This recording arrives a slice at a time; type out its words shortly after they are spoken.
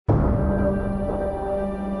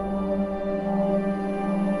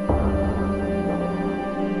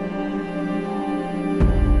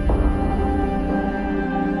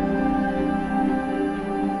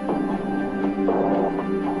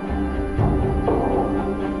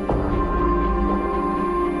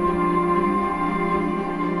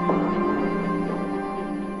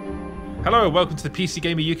Hello, welcome to the PC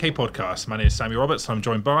Gamer UK podcast. My name is Sammy Roberts. I'm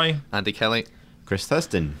joined by Andy Kelly. Chris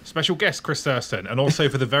Thursten. Special guest Chris Thursten, and also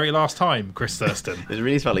for the very last time, Chris Thursten. It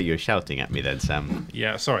really felt like you were shouting at me then, Sam.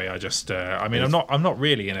 Yeah, sorry. I just, I'm not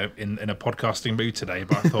really in a podcasting mood today,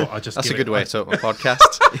 but I thought I'd just. That's give a good it, way to open a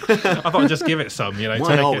podcast. I thought I'd just give it some,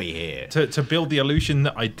 Why are we here? To build the illusion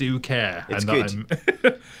that I do care. It's and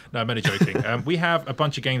good. No, I'm only joking. We have a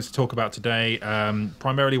bunch of games to talk about today.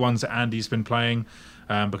 Primarily ones that Andy's been playing.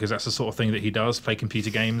 Because that's the sort of thing that he does, play computer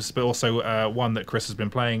games, but also one that Chris has been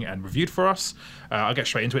playing and reviewed for us. I'll get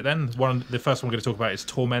straight into it then. The first one we're going to talk about is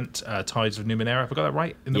Torment, Tides of Numenera. Have I got that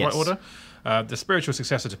right? In the right order? The spiritual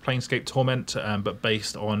successor to Planescape Torment, but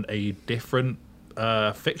based on a different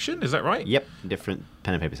fiction, is that right? Yep, different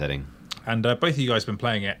pen and paper setting. And both of you guys have been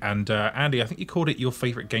playing it. And Andy, I think you called it your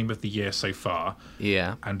favourite game of the year so far.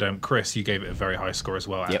 Yeah. And Chris, you gave it a very high score as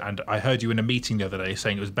well. Yep. And I heard you in a meeting the other day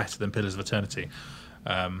saying it was better than Pillars of Eternity.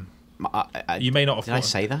 You may not have. Did I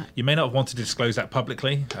say that? You may not have wanted to disclose that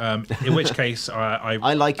publicly. In which case, I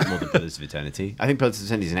like it more than Pillars of Eternity. I think Pillars of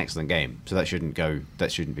Eternity is an excellent game, so that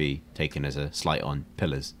shouldn't be taken as a slight on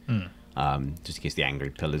Pillars. Just in case the angry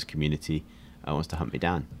Pillars community wants to hunt me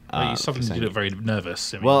down. you suddenly look very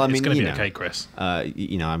nervous. It's going to be okay, Chris.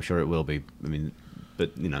 I'm sure it will be.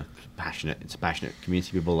 But passionate. It's a passionate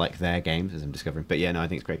community. People like their games, as I'm discovering. But yeah, no, I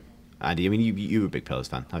think it's great. Andy, you were a big Pillars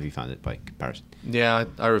fan. How have you found it by comparison? Yeah,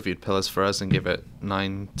 I reviewed Pillars for us and gave it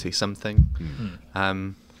 90-something.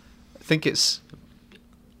 I think it's...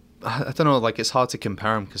 I don't know, it's hard to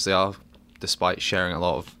compare them because they are, despite sharing a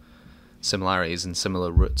lot of similarities and similar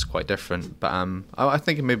roots, quite different. But I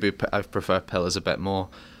think maybe I prefer Pillars a bit more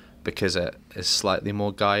because it is slightly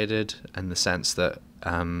more guided in the sense that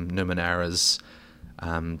Numenera's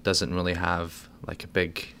doesn't really have a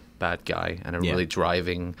big bad guy and a really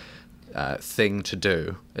driving thing to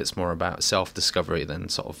do. It's more about self-discovery than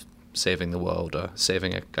sort of saving the world or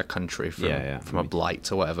saving a country from a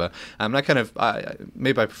blight or whatever.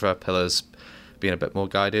 Maybe I prefer Pillars being a bit more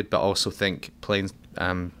guided, but also think Planescape.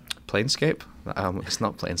 It's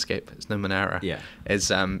not Planescape. It's Numenera. Yeah,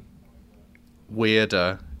 is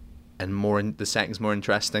weirder and more. The setting's more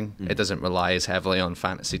interesting. It doesn't rely as heavily on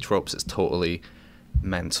fantasy tropes. It's totally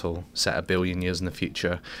mental, set a billion years in the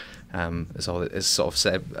future. It's sort of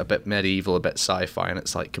set a bit medieval, a bit sci-fi, and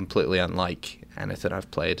it's completely unlike anything I've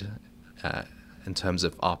played in terms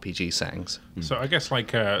of RPG settings. So I guess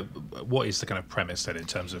what is the kind of premise then in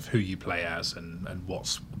terms of who you play as and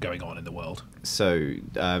what's going on in the world? So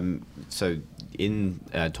in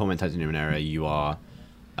Torment Tides of Numenera, you are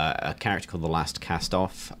a character called the Last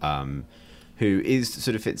Cast-Off, who is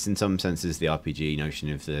sort of fits in some senses the RPG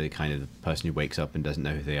notion of the kind of person who wakes up and doesn't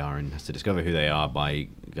know who they are and has to discover who they are by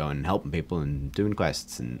going and helping people and doing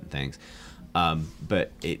quests and things.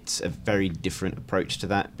 But it's a very different approach to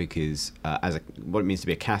that because what it means to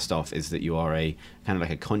be a cast-off is that you are a kind of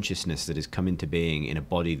like a consciousness that has come into being in a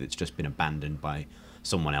body that's just been abandoned by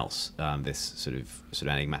someone else. This sort of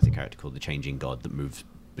enigmatic character called the Changing God that moves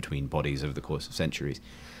between bodies over the course of centuries.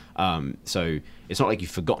 So it's not like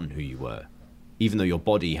you've forgotten who you were. Even though your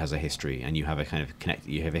body has a history and you have a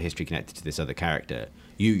history connected to this other character,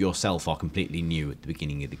 you yourself are completely new at the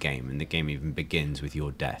beginning of the game, and the game even begins with your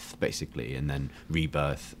death, basically, and then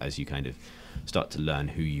rebirth as you kind of start to learn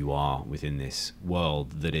who you are within this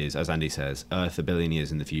world that is, as Andy says, Earth a billion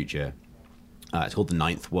years in the future. It's called the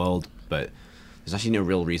Ninth World, but there's actually no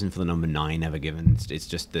real reason for the number 9 ever given. It's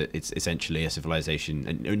just that it's essentially a civilization,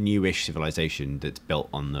 a newish civilization that's built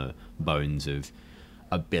on the bones of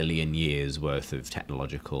a billion years worth of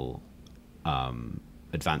technological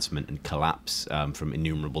advancement and collapse from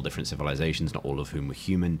innumerable different civilizations, not all of whom were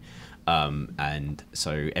human. And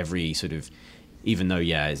so every sort of, even though,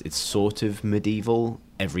 it's sort of medieval,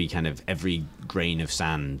 every grain of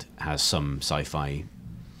sand has some sci-fi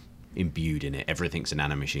imbued in it. Everything's a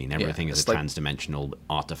nanomachine. Everything is a trans-dimensional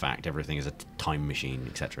artifact. Everything is a time machine,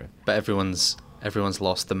 etc. But everyone's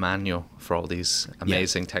lost the manual for all these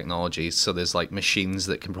amazing technologies. So there's machines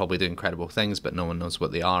that can probably do incredible things, but no one knows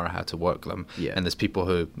what they are or how to work them. Yeah. And there's people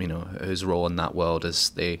who, whose role in that world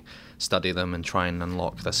is they study them and try and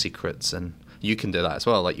unlock their secrets. And you can do that as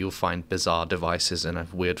well. You'll find bizarre devices and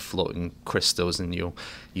weird floating crystals, and you'll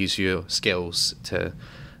use your skills to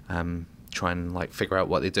try and figure out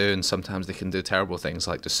what they do. And sometimes they can do terrible things,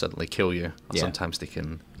 like just suddenly kill you. Or sometimes they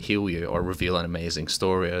can heal you or reveal an amazing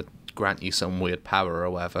story or grant you some weird power or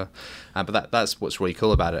whatever. But that's what's really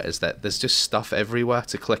cool about it, is that there's just stuff everywhere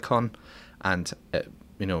to click on, and it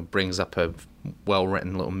brings up a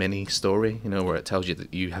well-written little mini story, where it tells you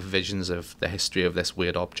that you have visions of the history of this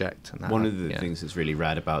weird object. And one of the things that's really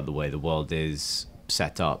rad about the way the world is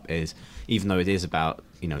set up is, even though it is about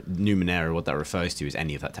Numenera, what that refers to is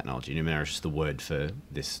any of that technology. Numenera is just the word for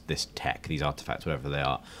this tech, these artifacts, whatever they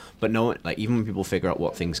are. But no, like even when people figure out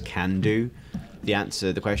what things can do,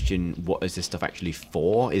 the question, what is this stuff actually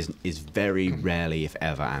for, is very rarely, if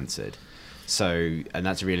ever, answered. So, and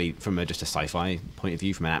that's really, from just a sci-fi point of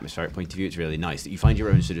view, from an atmospheric point of view, it's really nice that you find your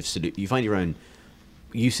own you find your own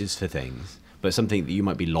uses for things. But something that you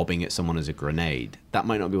might be lobbing at someone as a grenade, that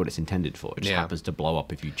might not be what it's intended for. It just happens to blow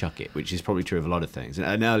up if you chuck it, which is probably true of a lot of things. And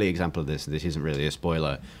an early example of this isn't really a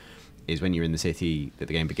spoiler, is when you're in the city that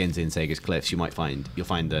the game begins in, Sega's Cliffs, you'll find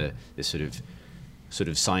this sort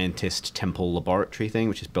of scientist temple laboratory thing,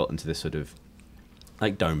 which is built into this sort of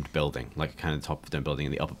like domed building, like a kind of top of domed building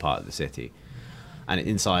in the upper part of the city. And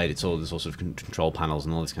inside, it's all this sort of control panels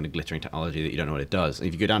and all this kind of glittering technology that you don't know what it does. And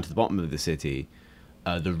if you go down to the bottom of the city,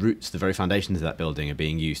 the roots, the very foundations of that building are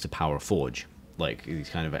being used to power a forge, like these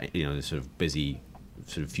kind of this sort of busy,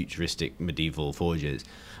 sort of futuristic medieval forges,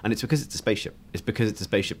 and it's because it's a spaceship. It's because it's a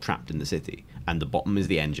spaceship trapped in the city, and the bottom is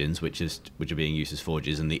the engines, which are being used as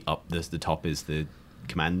forges, and the top is the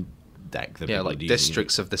command deck. That like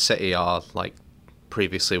districts of the city are like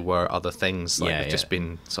previously were other things, like they've just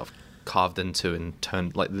been sort of carved into and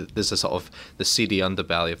turned, like there's a sort of the seedy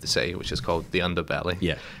underbelly of the city, which is called the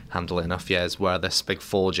underbelly, handily enough, is where this big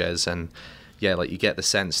forge is. And like you get the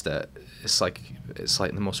sense that it's like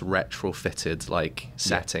the most retrofitted like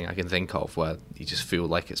setting I can think of, where you just feel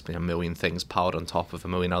like it's been a million things piled on top of a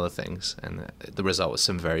million other things, and the result is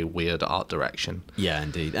some very weird art direction. Yeah,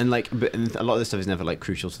 indeed. And and a lot of this stuff is never like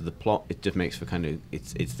crucial to the plot. It just makes for kind of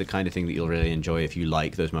it's the kind of thing that you'll really enjoy if you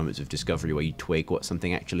like those moments of discovery where you twig what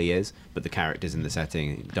something actually is, but the characters in the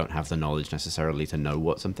setting don't have the knowledge necessarily to know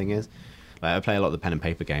what something is. Like, I play a lot of the pen and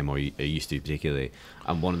paper game, or I used to particularly,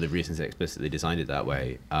 and one of the reasons they explicitly designed it that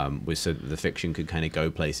way was so that the fiction could kind of go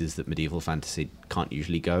places that medieval fantasy can't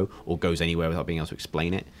usually go, or goes anywhere without being able to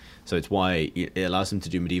explain it. So it's why it allows them to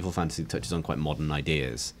do medieval fantasy that touches on quite modern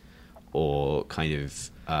ideas, or kind of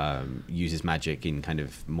uses magic in kind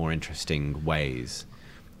of more interesting ways,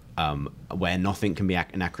 where nothing can be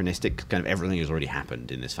anachronistic. Kind of everything has already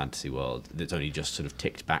happened in this fantasy world that's only just sort of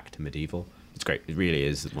ticked back to medieval. It's great. It really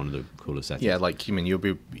is one of the coolest settings. Yeah, like you'll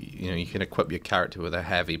be, you can equip your character with a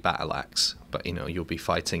heavy battle axe, but you'll be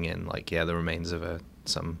fighting in the remains of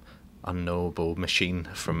some unknowable machine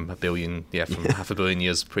from half a billion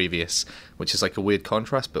years previous, which is like a weird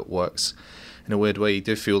contrast, but works in a weird way. You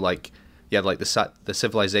do feel like the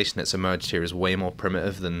civilization that's emerged here is way more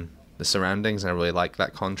primitive than the surroundings, and I really like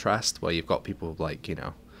that contrast where you've got people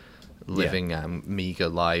living meager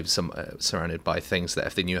lives, surrounded by things that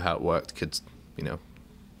if they knew how it worked could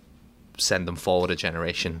send them forward a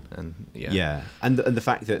generation. And and the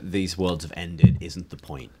fact that these worlds have ended isn't the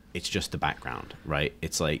point. It's just the background, right?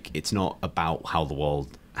 It's like, it's not about how the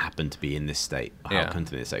world happened to be in this state, or how it come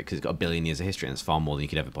to be in this state, because it's got a billion years of history, and it's far more than you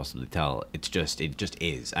could ever possibly tell. It just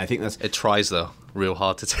is. I think it tries though real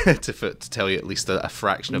hard to tell you at least a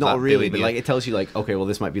fraction of that. Not really, but it tells you okay, well,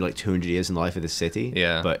 this might be 200 years in the life of this city.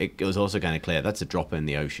 But it was also kind of clear that's a drop in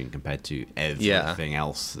the ocean compared to everything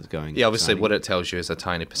else that's going. Yeah, obviously, what it tells you is a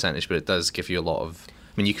tiny percentage, but it does give you a lot of. I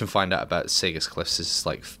mean, you can find out about Sega's Cliffs is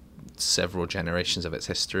several generations of its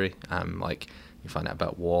history. You find out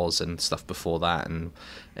about wars and stuff before that, and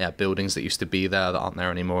buildings that used to be there that aren't there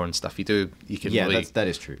anymore and stuff. You can really that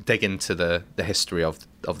is true. Dig into the history of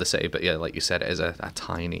the city, but like you said, it is a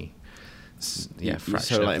tiny fraction.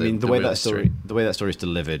 So the way that story is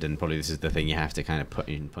delivered, and probably this is the thing you have to kind of put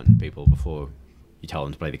in people before you tell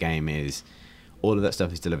them to play the game, is all of that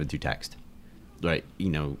stuff is delivered through text, right?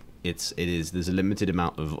 There's a limited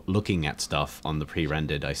amount of looking at stuff on the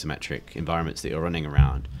pre-rendered isometric environments that you're running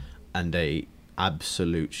around, and a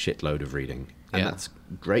absolute shitload of reading, and that's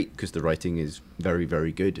great because the writing is very,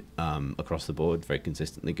 very good across the board, very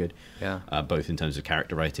consistently good, both in terms of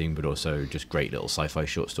character writing, but also just great little sci-fi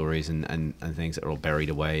short stories and things that are all buried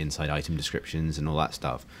away inside item descriptions and all that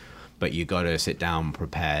stuff. But you got to sit down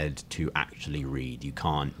prepared to actually read. You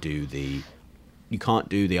can't do the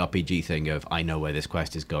RPG thing of, I know where this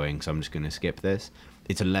quest is going, so I'm just going to skip this.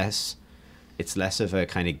 It's less of a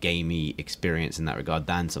kind of gamey experience in that regard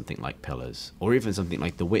than something like Pillars, or even something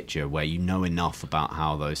like The Witcher, where you know enough about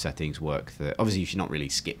how those settings work that obviously you should not really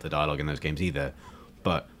skip the dialogue in those games either,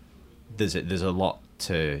 but there's a lot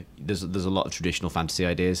of traditional fantasy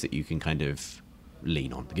ideas that you can kind of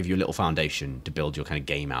lean on. They give you a little foundation to build your kind of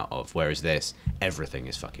game out of, whereas everything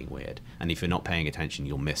is fucking weird, and if you're not paying attention,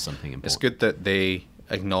 you'll miss something important. It's good that they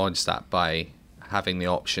acknowledge that by having the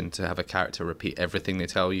option to have a character repeat everything they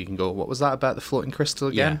tell you. You can go, what was that about the floating crystal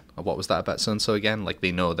again? Or what was that about so-and-so again? Like,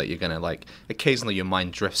 they know that you're going to, like, occasionally your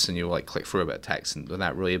mind drifts and you, like, click through a bit of text and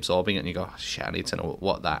without really absorbing it, and you go, oh, shit, I need to know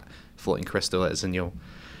what that floating crystal is, and you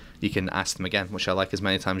can ask them again, which I like as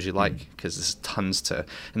many times as you like, because there's tons to...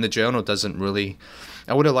 And the journal doesn't really...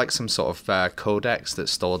 I would have liked some sort of codex that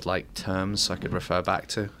stored, like, terms so I could refer back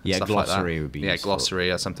to. Yeah, stuff glossary like that. would be Yeah, useful.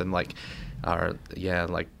 glossary or something like... Or, yeah,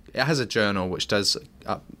 like... It has a journal which does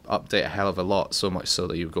update a hell of a lot, so much so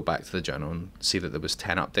that you would go back to the journal and see that there was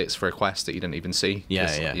 10 updates for a quest that you didn't even see.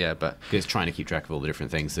 Yeah, but it's trying to keep track of all the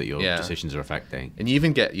different things that your decisions are affecting. And you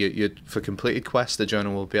even get you for completed quests, the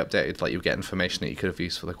journal will be updated. Like, you'll get information that you could have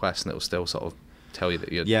used for the quest, and it will still sort of tell you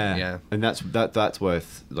that you're And that's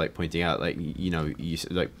worth, like, pointing out. Like,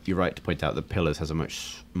 you're right to point out that Pillars has a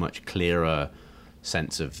much clearer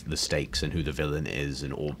sense of the stakes and who the villain is,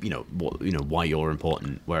 and why you're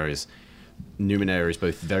important, whereas Numenera is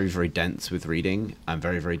both very, very dense with reading and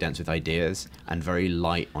very, very dense with ideas, and very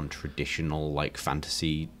light on traditional, like,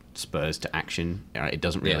 fantasy spurs to action. It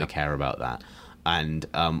doesn't really care about that, and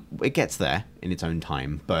it gets there in its own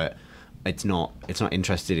time, but it's not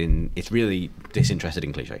interested in... It's really disinterested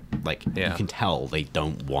in cliche. Like, you can tell they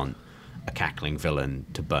don't want a cackling villain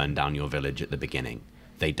to burn down your village at the beginning.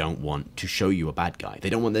 They don't want to show you a bad guy.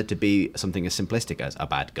 They don't want there to be something as simplistic as a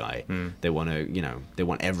bad guy. They want to, they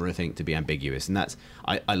want everything to be ambiguous, and that's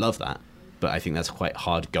I love that. But I think that's quite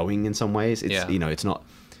hard going in some ways. It's it's not.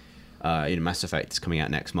 Mass Effect is coming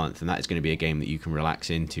out next month, and that is going to be a game that you can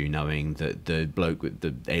relax into, knowing that the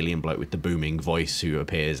alien bloke with the booming voice who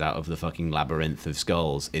appears out of the fucking labyrinth of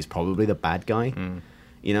skulls is probably the bad guy.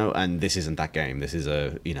 And this isn't that game. This is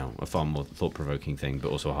a far more thought-provoking thing,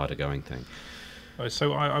 but also a harder going thing.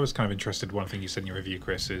 So I was kind of interested. One thing you said in your review,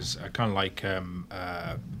 Chris, is kind of like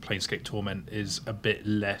Planescape Torment is a bit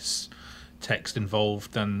less text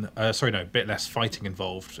involved than a bit less fighting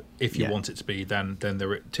involved if you want it to be than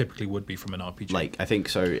there typically would be from an RPG. Like, I think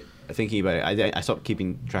so. Thinking about it, I stopped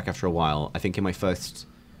keeping track after a while. I think in my first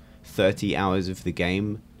 30 hours of the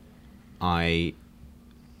game, I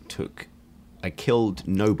killed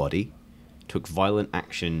nobody, took violent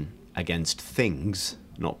action against things,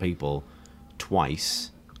 not people,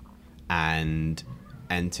 twice, and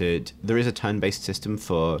entered... There is a turn-based system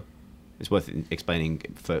for... It's worth explaining,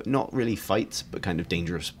 for not really fights, but kind of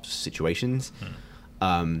dangerous situations.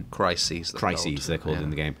 Crises. They're called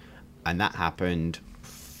in the game. And that happened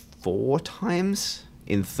 4 times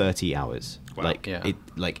in 30 hours. Wow.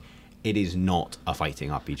 It is not a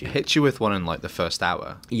fighting RPG. It hits you with one in, like, the first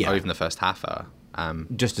hour, or even the first half hour.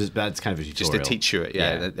 Just as bad, it's kind of a tutorial. Just to teach you it,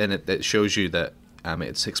 and it shows you that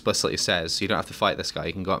it explicitly says you don't have to fight this guy.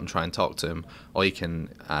 You can go up and try and talk to him, or you can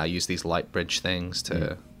use these light bridge things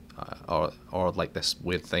to, or like this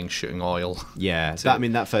weird thing shooting oil. Yeah,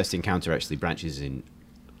 that first encounter actually branches in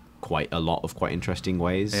quite a lot of quite interesting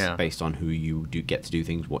ways based on who you do get to do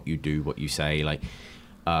things, what you do, what you say. Like,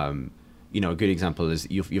 a good example is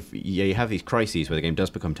you have these crises where the game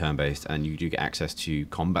does become turn-based, and you do get access to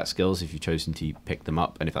combat skills if you've chosen to pick them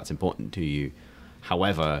up and if that's important to you.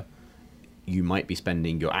 However, you might be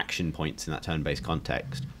spending your action points in that turn-based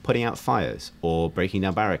context putting out fires or breaking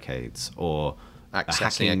down barricades or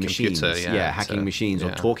accessing a computer, hacking machines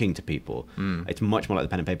or talking to people. It's much more like the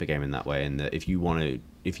pen and paper game in that way, in that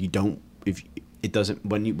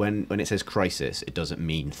when it says crisis, it doesn't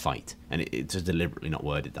mean fight, and it's just deliberately not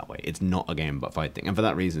worded that way. It's not a game about fighting, and for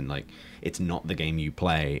that reason, like, it's not the game you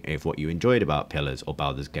play if what you enjoyed about Pillars or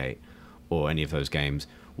Baldur's Gate or any of those games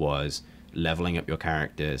was leveling up your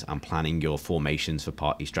characters and planning your formations for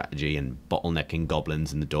party strategy and bottlenecking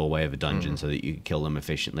goblins in the doorway of a dungeon so that you can kill them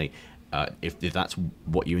efficiently. If that's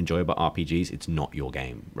what you enjoy about RPGs, it's not your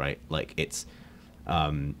game, right? Like, it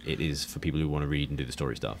is for people who want to read and do the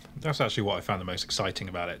story stuff. That's actually what I found the most exciting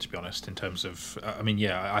about it, to be honest, in terms of...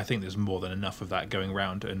 I think there's more than enough of that going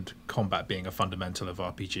around, and combat being a fundamental of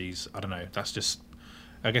RPGs, I don't know, that's just...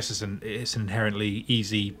 I guess it's an inherently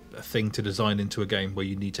easy thing to design into a game where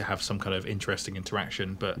you need to have some kind of interesting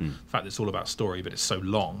interaction, but the fact it's all about story, but it's so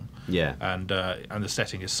long, and the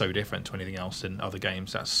setting is so different to anything else in other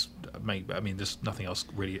games. There's nothing else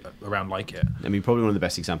really around like it. Probably one of the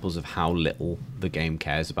best examples of how little the game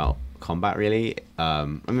cares about combat, really.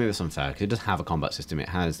 It's unfair because it does have a combat system. It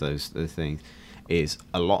has those things. Is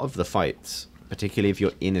a lot of the fights, particularly if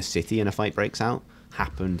you're in a city and a fight breaks out,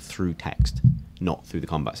 happen through text, not through the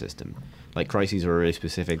combat system. Like, crises are a really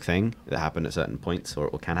specific thing that happen at certain points, or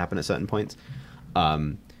can happen at certain points.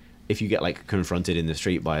 If you get, like, confronted in the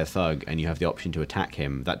street by a thug and you have the option to attack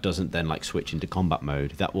him, that doesn't then, like, switch into combat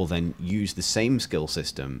mode. That will then use the same skill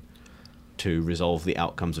system to resolve the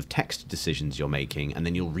outcomes of text decisions you're making, and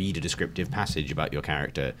then you'll read a descriptive passage about your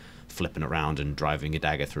character flipping around and driving a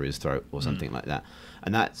dagger through his throat or something like that.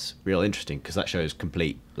 And that's real interesting because that shows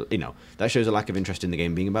that shows a lack of interest in the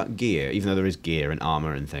game being about gear. Even though there is gear and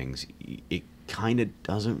armor and things, it kind of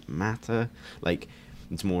doesn't matter. Like,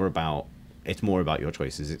 it's more about your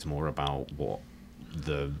choices. It's more about what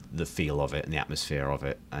the feel of it and the atmosphere of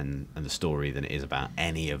it and the story than it is about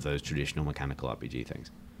any of those traditional mechanical RPG things.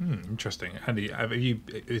 Interesting. Andy,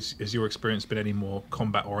 has your experience been any more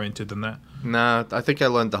combat oriented than that? No, I think I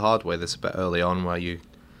learned the hard way this a bit early on, where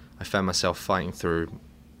I found myself fighting through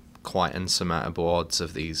quite insurmountable odds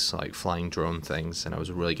of these like flying drone things, and I was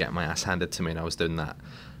really getting my ass handed to me, and I was doing that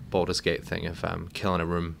Baldur's Gate thing of killing a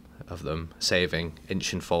room of them, saving,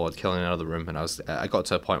 inching forward, killing another room, and I got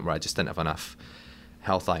to a point where I just didn't have enough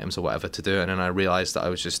health items or whatever to do it, and then I realised that I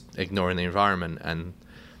was just ignoring the environment, and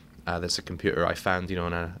there's a computer I found,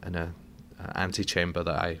 in a antechamber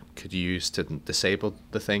that I could use to disable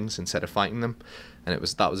the things instead of fighting them, and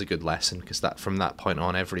that was a good lesson, because from that point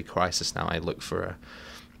on, every crisis now I look for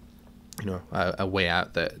a way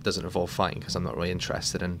out that doesn't involve fighting, because I'm not really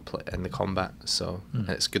interested in the combat. So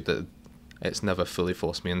it's good that it's never fully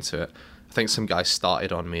forced me into it. I think some guy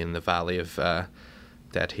started on me in the Valley of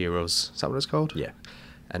Dead Heroes. Is that what it's called? Yeah.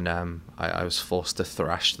 And I was forced to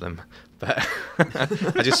thrash them, but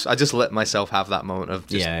I just let myself have that moment of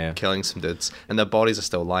just killing some dudes, and their bodies are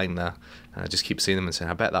still lying there, and I just keep seeing them and saying,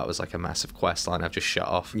 I bet that was like a massive quest line I've just shut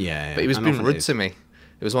off. Yeah. But he was being rude to me.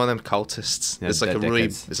 It was one of them cultists. Yeah, it's like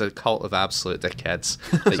it's a cult of absolute dickheads.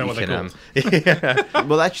 That that what they're called? Yeah.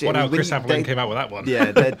 Well, actually, Chris Avalon came out with that one.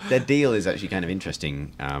 Yeah, their deal is actually kind of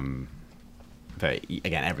interesting. But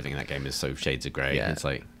again, everything in that game is so shades of grey. Yeah. It's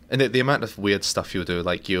like, and the amount of weird stuff you'll do,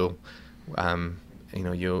 like you'll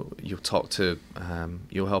talk to,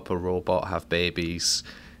 you'll help a robot have babies.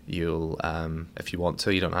 You'll, if you want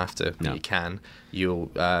to, you don't have to, but you can.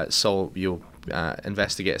 You'll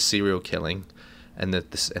investigate a serial killing in the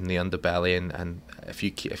underbelly, and if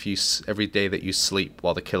you every day that you sleep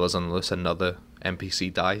while the killer's on the loose, another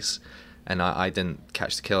NPC dies. And I didn't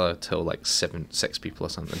catch the killer till like six people or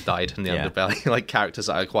something died in the underbelly, like characters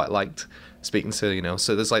that I quite liked speaking to,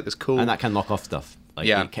 So there's like this cool, and that can lock off stuff. Like,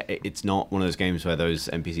 it's not one of those games where those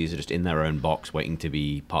NPCs are just in their own box waiting to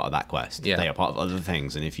be part of that quest. Yeah. They are part of other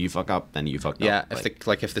things, and if you fuck up, then you fucked up. Yeah,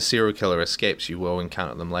 if the serial killer escapes, you will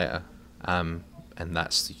encounter them later, and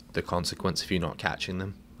that's the consequence of you not catching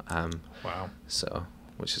them. Wow. So,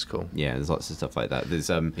 which is cool. Yeah, there's lots of stuff like that. There's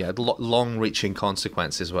long-reaching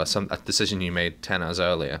consequences where a decision you made 10 hours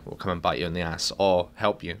earlier will come and bite you in the ass or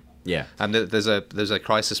help you. Yeah. And there's a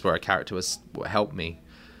crisis where a character helped me,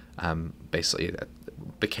 basically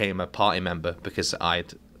became a party member because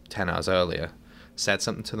I'd 10 hours earlier said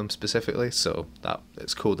something to them specifically. So that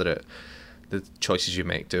it's cool that the choices you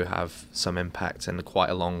make do have some impact and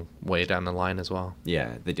quite a long way down the line as well.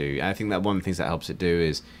 Yeah, they do. I think that one of the things that helps it do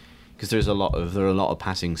is, because there are a lot of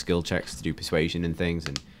passing skill checks to do persuasion and things,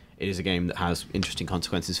 and it is a game that has interesting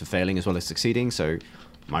consequences for failing as well as succeeding. So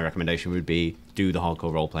my recommendation would be do the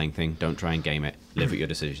hardcore role-playing thing. Don't try and game it. Live at your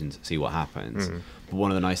decisions. See what happens. But one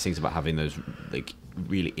of the nice things about having those like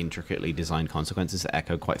really intricately designed consequences that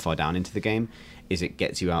echo quite far down into the game is it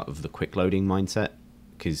gets you out of the quick loading mindset,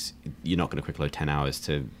 because you're not going to quick load 10 hours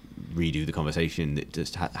to redo the conversation that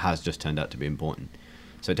just has just turned out to be important.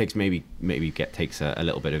 So it takes takes a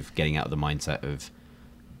little bit of getting out of the mindset of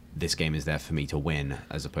this game is there for me to win,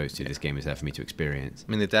 as opposed to this game is there for me to experience.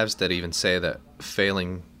 I mean, the devs did even say that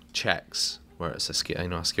failing checks, where it's a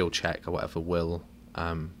skill check or whatever, will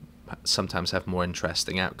sometimes have more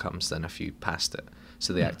interesting outcomes than if you passed it.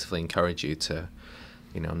 So they actively encourage you to,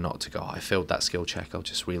 not to go, I failed that skill check, I'll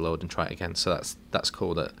just reload and try it again. So that's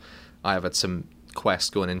cool that I have had some quests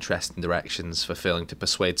go in interesting directions for failing to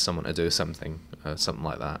persuade someone to do something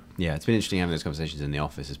like that. Yeah, it's been interesting having those conversations in the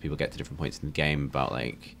office as people get to different points in the game about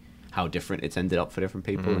like how different it's ended up for different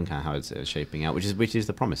people and kind of how it's shaping out, which is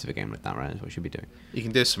the promise of a game like that, right? That's what we should be doing. You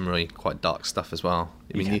can do some really quite dark stuff as well.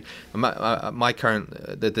 I mean, my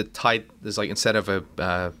current the tide, there's like, instead of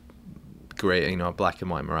a great a black and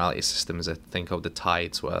white morality system, is a thing called the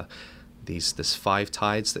tides, where there's 5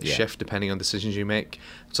 tides that shift depending on decisions you make.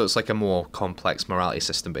 So it's like a more complex morality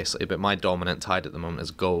system basically, but my dominant tide at the moment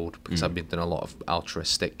is gold, because I've been doing a lot of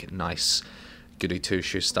altruistic, nice, goody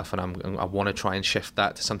two-shoes stuff, and I want to try and shift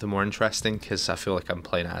that to something more interesting, because I feel like I'm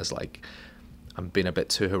playing it as like I'm being a bit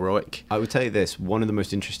too heroic. I would tell you this, one of the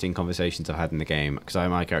most interesting conversations I've had in the game, because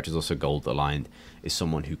my character is also gold aligned, is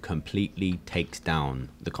someone who completely takes down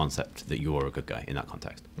the concept that you're a good guy in that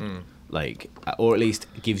context. Like, or at least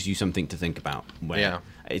gives you something to think about. Where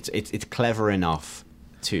it's clever enough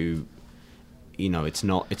to,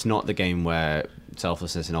 it's not the game where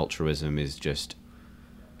selflessness and altruism is just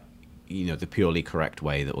the purely correct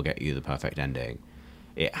way that will get you the perfect ending.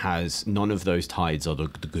 It has none of those tides are the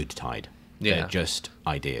good tide. They're just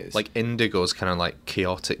ideas. Like Indigo's kind of like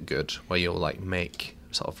chaotic good, where you'll like make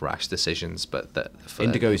sort of rash decisions, but that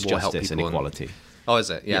Indigo is justice and equality. Oh, is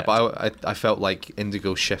it? Yeah, but I felt like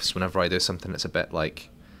Indigo shifts whenever I do something that's a bit like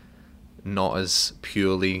not as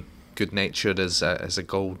purely good natured as a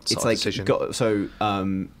gold sort of decision.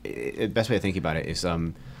 The best way of thinking about it is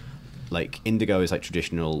like Indigo is like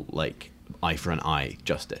traditional like eye for an eye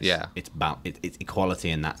justice. Yeah, it's about it's equality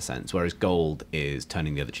in that sense, whereas gold is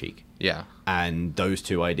turning the other cheek. Yeah, and those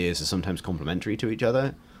two ideas are sometimes complementary to each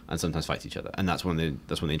other and sometimes fight each other, and that's one of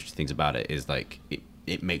the interesting things about it is like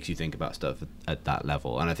it makes you think about stuff at that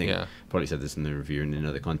level. And I think probably said this in the review and in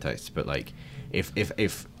other contexts, but like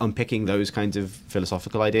if unpicking those kinds of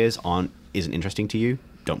philosophical ideas isn't interesting to you,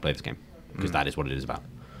 don't play this game, because that is what it is about,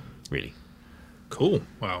 really. Cool.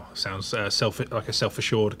 Wow, sounds like a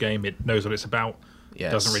self-assured game. It knows what it's about.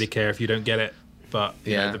 Yes. Doesn't really care if you don't get it. But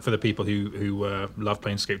for the people who love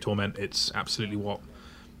Planescape Torment, it's absolutely what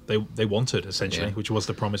they wanted, essentially, which was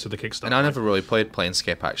the promise of the Kickstarter. And I never really played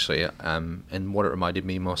Planescape, actually. And what it reminded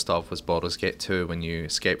me most of was Baldur's Gate 2, when you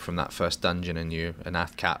escape from that first dungeon and you in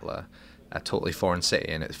Athkatla, a totally foreign city,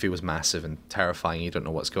 and it feels massive and terrifying. You don't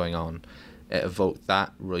know what's going on. It evoked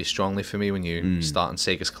that really strongly for me when you start on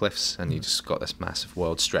Sega's Cliffs and you just got this massive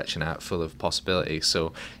world stretching out full of possibility.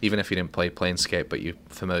 So even if you didn't play Planescape but you're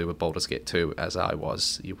familiar with Baldur's Gate 2, as I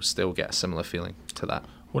was, you will still get a similar feeling to that.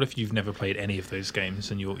 What if you've never played any of those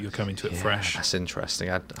games and you're coming to it fresh? That's interesting.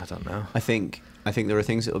 I don't know. I think there are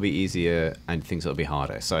things that will be easier and things that will be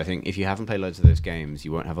harder. So I think if you haven't played loads of those games,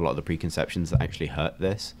 you won't have a lot of the preconceptions that actually hurt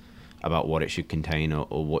this about what it should contain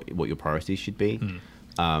or what your priorities should be.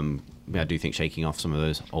 I do think shaking off some of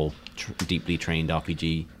those old, deeply trained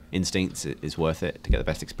RPG instincts is worth it to get the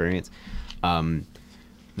best experience. There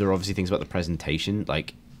are obviously things about the presentation,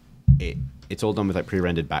 like it's all done with like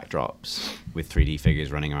pre-rendered backdrops with 3D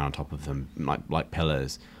figures running around on top of them, like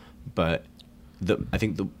pillars. But I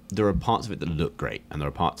think there are parts of it that look great, and there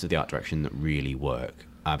are parts of the art direction that really work.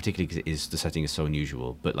 Particularly because the setting is so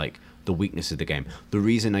unusual, but like the weakness of the game. The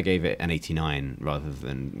reason I gave it an 89 rather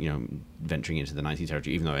than venturing into the 90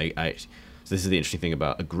 territory, even though so this is the interesting thing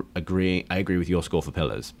about agreeing. I agree with your score for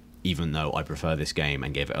Pillars, even though I prefer this game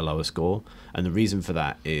and gave it a lower score. And the reason for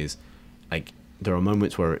that is like there are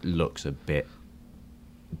moments where it looks a bit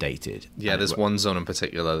dated. Yeah, there's one zone in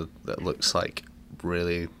particular that looks like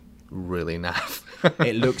really naff.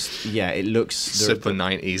 It looks super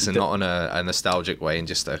 90s and not in a nostalgic way, and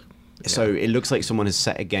just so it looks like someone has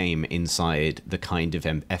set a game inside the kind of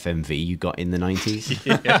FMV you got in the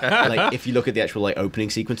 90s. Like if you look at the actual like opening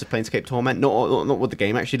sequence of Planescape Torment, not what the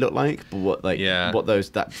game actually looked like, but what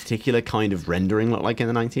that particular kind of rendering looked like in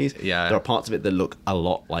the 90s. There are parts of it that look a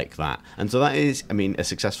lot like that, and so that is, I mean, a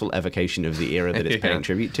successful evocation of the era that it's paying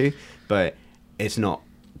tribute to, but it's not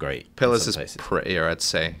great. Pillars is prettier, I'd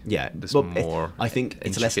say. Yeah, there's more. I think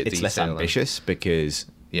it's less ambitious because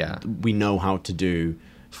we know how to do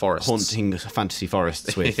forests, haunting fantasy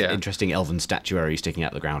forests with interesting elven statuary sticking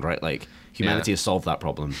out the ground, right? Like humanity has solved that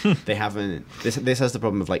problem. They haven't. This has the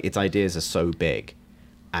problem of like its ideas are so big,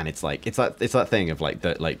 and it's that thing of like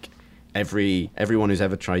that like everyone who's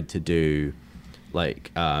ever tried to do like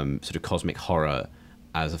sort of cosmic horror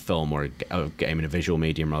as a film or a game in a visual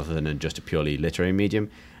medium rather than just a purely literary medium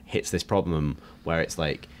hits this problem where it's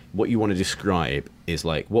like what you want to describe is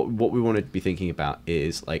like what we want to be thinking about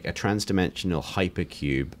is like a trans-dimensional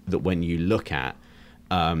hypercube that when you look at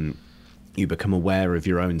you become aware of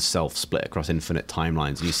your own self split across infinite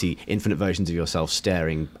timelines, and you see infinite versions of yourself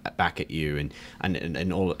staring back at you,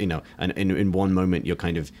 and all, you know, and in one moment you're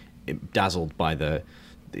kind of dazzled by the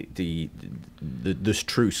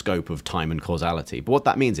true scope of time and causality, but what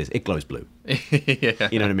that means is it glows blue. You know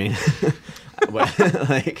what I mean?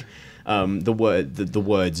 Like the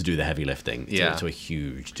words do the heavy lifting to a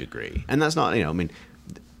huge degree, and that's not, you know, I mean,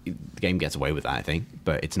 the game gets away with that, I think,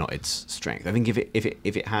 but it's not its strength. I think if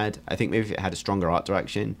it had, I think maybe if it had a stronger art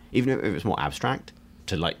direction, even if it was more abstract,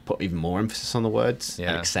 to like put even more emphasis on the words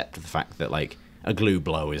and accept the fact that like a blue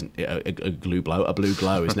glow is never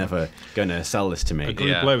going to sell this to me. A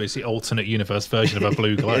blue glow is the alternate universe version of a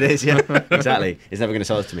blue glow. It is, yeah, exactly. It's never going to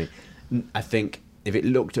sell this to me. I think if it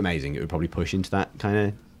looked amazing, it would probably push into that kind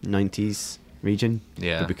of 90s region.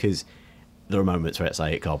 Yeah. But because there are moments where it's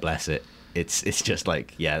like, God bless it. It's just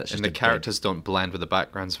like, that's just. And the characters don't blend with the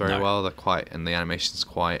backgrounds very well. They're quite, and the animation's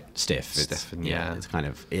quite stiff. And it's kind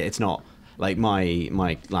of, it's not like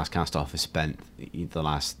my last cast off has spent the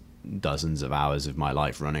last dozens of hours of my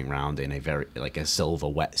life running around in a very like a silver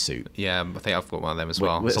wetsuit. Yeah, I think I've got one of them as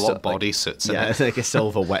well. With There's a lot of bodysuits in it. Yeah, it's like a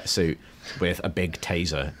silver wetsuit with a big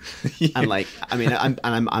taser, and like I mean,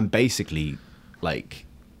 I'm basically like,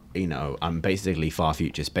 you know, I'm basically far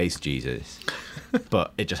future space Jesus,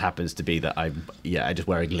 but it just happens to be that I just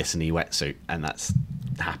wear a glistening wetsuit, and that's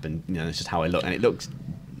happened. You know, it's just how I look, and it looks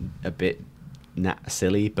a bit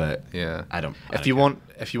silly, but yeah, I don't. If you want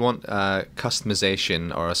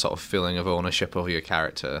customization or a sort of feeling of ownership over your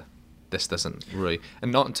character, this doesn't really,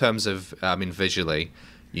 and not in terms of, I mean, visually,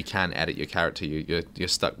 you can edit your character. You're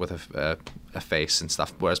stuck with a face and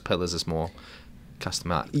stuff, whereas Pillars is more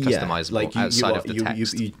customizable, like outside of the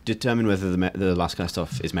text. You determine whether the last cast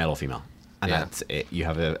off is male or female, and that's it. You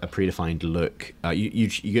have a predefined look.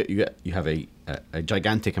 You have a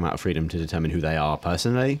gigantic amount of freedom to determine who they are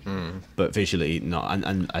personally, but visually not.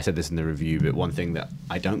 And I said this in the review, but one thing that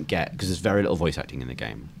I don't get, because there's very little voice acting in the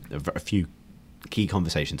game, a few key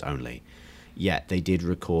conversations only, yet they did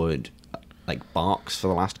record like barks for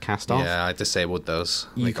the last cast off. Yeah, I disabled those.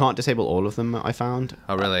 You can't disable all of them, I found.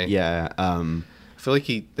 Oh, really? Yeah. I feel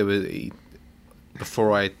like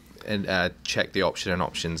before I checked the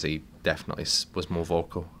options, he definitely was more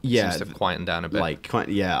vocal. Yeah, seems to have quietened down a bit.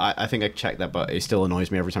 I think I checked that, but it still annoys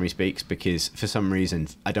me every time he speaks, because for some reason,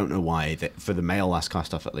 I don't know why, that for the male last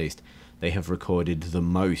cast off at least, they have recorded the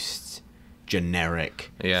most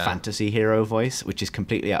generic fantasy hero voice, which is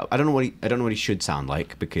completely out. I don't know what he should sound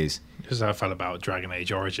like, because this is how I felt about Dragon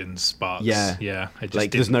Age Origins Sparks. Yeah, it just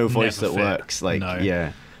like there's no voice that fit. works. Like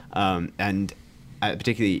and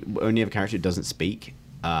particularly when you have a character who doesn't speak,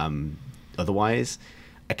 otherwise.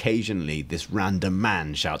 Occasionally, this random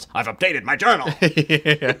man shouts, "I've updated my journal,"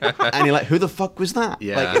 and you're like, "Who the fuck was that?"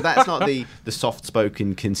 Yeah. Like, that's not the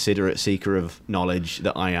soft-spoken, considerate seeker of knowledge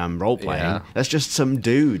that I am role-playing. Yeah. That's just some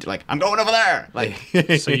dude. Like, I'm going over there. Like,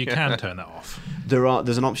 so you can turn that off.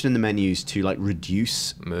 There's an option in the menus to like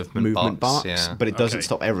reduce movement barks, yeah. but it doesn't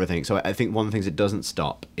stop everything. So I think one of the things it doesn't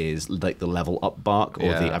stop is like the level up bark or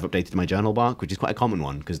the "I've updated my journal" bark, which is quite a common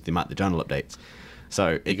one because the amount the journal updates.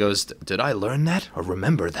 So he goes, "Did I learn that or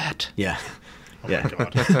remember that?" Yeah. Oh my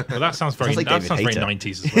God. Well, that sounds very like very David Hayter.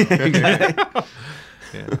 90s as well.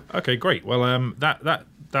 Yeah. Okay, great. Well,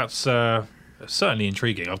 that's certainly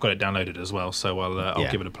intriguing. I've got it downloaded as well, so I'll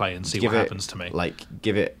give it a play and see what happens to me.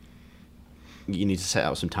 You need to set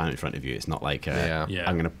out some time in front of you. It's not like I'm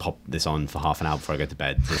going to pop this on for half an hour before I go to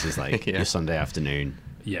bed. This is like your Sunday afternoon.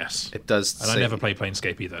 Yes, it does. And I never play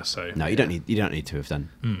Planescape either, so no, you don't need to have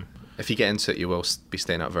done. If you get into it, you will be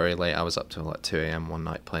staying up very late. I was up till like 2 a.m. one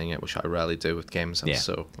night playing it, which I rarely do with games. I'm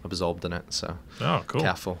so absorbed in it. So cool.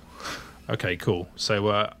 Careful. Okay, cool.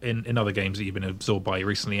 So in other games that you've been absorbed by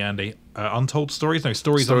recently, Andy, Untold Stories? No,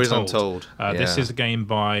 Stories Untold. This is a game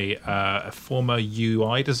by a former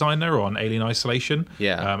UI designer on Alien Isolation.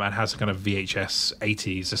 And has a kind of VHS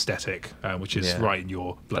 80s aesthetic, which is right in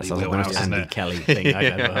your bloody wheelhouse, isn't Andy it? Kelly thing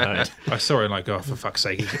I've ever heard. I saw it and like, oh, for fuck's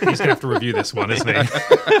sake, he's going to have to review this one, isn't he?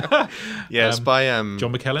 It's by John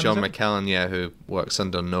McKellen. John McKellen, who works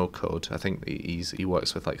under No Code. I think he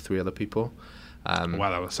works with like 3 other people. Wow,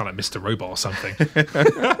 that would sound like Mr. Robot or something.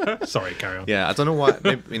 Sorry, carry on. Yeah, I don't know why.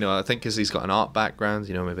 Maybe, I think because he's got an art background.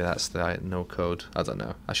 Maybe that's the No Code. I don't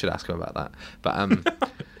know. I should ask him about that. But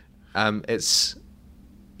it's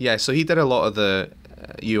So he did a lot of the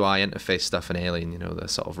UI interface stuff in Alien. The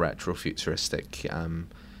sort of retro futuristic,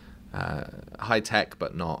 high tech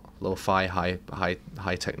but not lo-fi,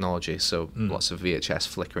 high technology. So lots of VHS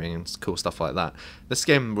flickering and cool stuff like that. This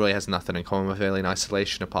game really has nothing in common with Alien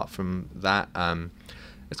Isolation apart from that.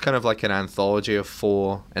 It's kind of like an anthology of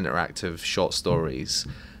 4 interactive short stories.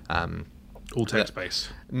 All text based.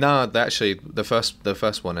 No, actually, the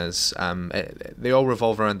first one is they all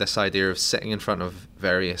revolve around this idea of sitting in front of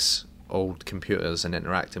various old computers and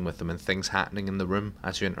interacting with them, and things happening in the room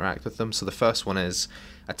as you interact with them. So the first one is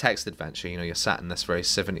a text adventure. You're sat in this very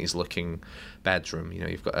 70s looking bedroom.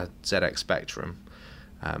 You've got a ZX Spectrum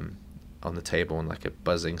on the table and like a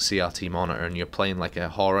buzzing CRT monitor, and you're playing like a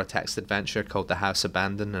horror text adventure called The House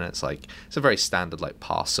Abandoned, and it's a very standard like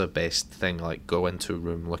parser based thing, like go into a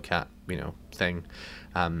room, look at thing.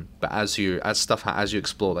 But as you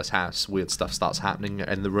explore this house, weird stuff starts happening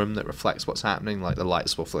in the room that reflects what's happening. Like the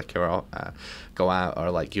lights will flicker out, go out,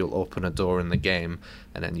 or like you'll open a door in the game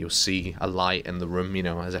and then you'll see a light in the room,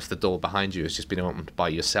 as if the door behind you has just been opened by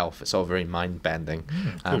yourself. It's all very mind bending.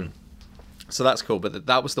 Cool. So that's cool. But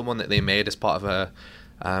that was the one that they made as part of a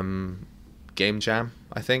game jam,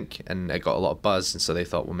 I think, and it got a lot of buzz, and so they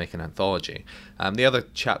thought we'll make an anthology. The other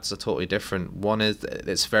chapters are totally different. One is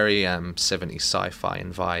it's very 70s sci-fi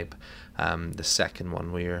in vibe. The second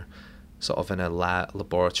one, we're sort of in a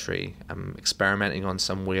laboratory experimenting on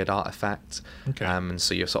some weird artifact. Okay. And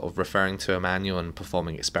so you're sort of referring to a manual and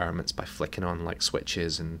performing experiments by flicking on like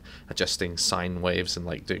switches and adjusting sine waves and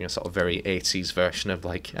like doing a sort of very 80s version of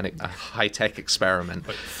like a high-tech experiment.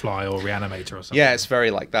 Like Fly or Reanimator or something. Yeah, it's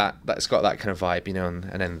very like that. It's got that kind of vibe, you know, and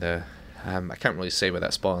then the I can't really say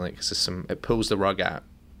without spoiling it because it pulls the rug out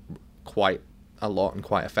quite a lot and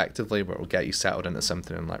quite effectively, where it will get you settled into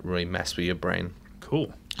something and like really mess with your brain.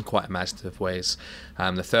 Cool. In quite imaginative ways.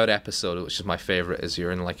 The third episode, which is my favorite, is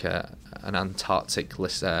you're in like an Arctic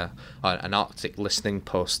listening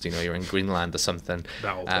post. You know, you're in Greenland or something.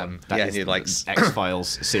 And you're like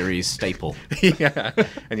X-Files series staple. Yeah,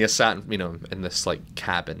 and you're sat, you know, in this like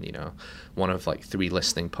cabin, you know, one of like 3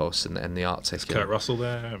 listening posts in the Arctic. Is Kurt Russell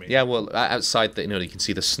there? I mean... Yeah, well, outside, you know, you can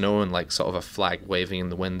see the snow and like sort of a flag waving in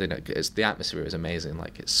the wind, and the atmosphere is amazing.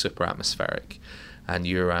 Like it's super atmospheric. And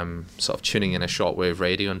you're sort of tuning in a shortwave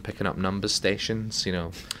radio and picking up number stations, you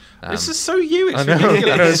know. This is so you. It's ridiculous.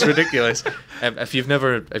 I know, it's ridiculous. If you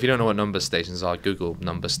don't know what number stations are, Google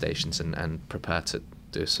number stations and prepare to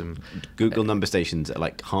do some Google number stations at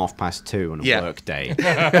like 2:30 on a work day,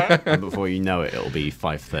 and before you know it, it'll be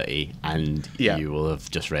 5:30, and you will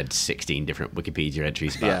have just read 16 different Wikipedia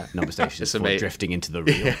entries about number stations before drifting into the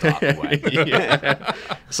real dark web.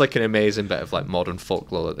 It's like an amazing bit of like modern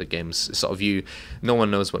folklore that the game's sort of no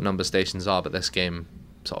one knows what number stations are, but this game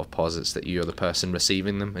sort of posits that you're the person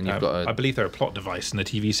receiving them, and you've got I believe they're a plot device in the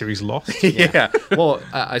TV series Lost. Well,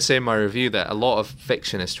 I say in my review that a lot of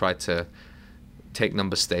fiction has tried to take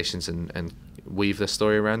number stations and weave the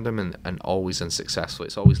story around them, and always unsuccessful.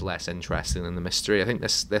 It's always less interesting than the mystery. I think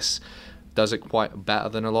this does it quite better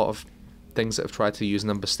than a lot of things that have tried to use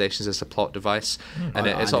number stations as a plot device. And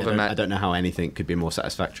I don't know how anything could be a more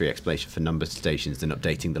satisfactory explanation for number stations than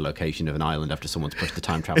updating the location of an island after someone's pushed the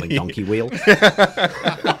time-traveling donkey wheel.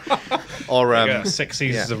 Or 6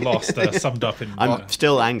 seasons of Lost summed up in... I'm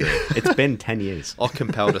still angry. It's been 10 years. Or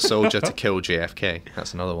compelled a soldier to kill JFK.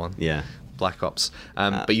 That's another one. Yeah. Black Ops.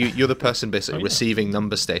 But you're the person basically receiving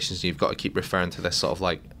number stations, and you've got to keep referring to this sort of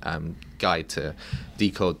like guide to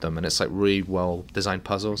decode them, and it's like really well designed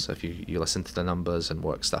puzzles. So if you listen to the numbers and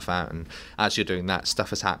work stuff out, and as you're doing that,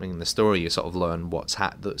 stuff is happening in the story. You sort of learn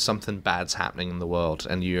that something bad's happening in the world,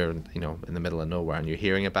 and you're in the middle of nowhere, and you're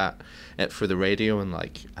hearing about it through the radio, and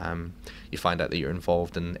like you find out that you're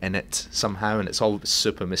involved in it somehow, and it's all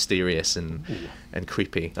super mysterious and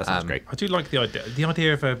creepy. That sounds great. I do like the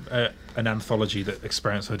idea of an anthology that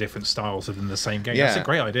experiments with different styles within the same game. That's a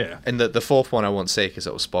great idea. And the fourth one I won't say because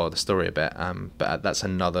it will spoil the story a bit, but that's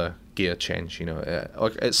another gear change.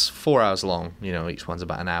 It's 4 hours long, each one's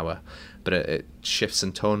about an hour, but it shifts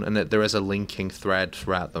in tone, and there is a linking thread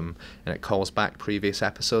throughout them, and it calls back previous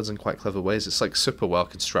episodes in quite clever ways. It's like super well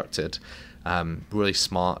constructed, really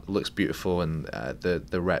smart, looks beautiful, and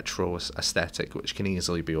the retro aesthetic, which can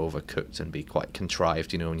easily be overcooked and be quite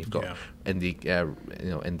contrived, when you've got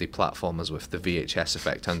indie platformers with the VHS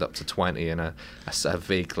effect turned up to 20 and a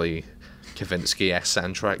vaguely Kavinsky-esque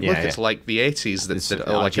soundtrack. It's like the 80s. That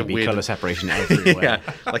like a weird colour separation everywhere.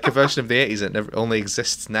 Like a version of the 80s that only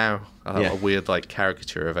exists now. A weird like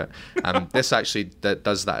caricature of it. This actually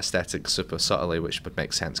does that aesthetic super subtly, which would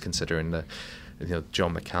make sense considering the.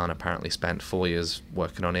 John McCann apparently spent 4 years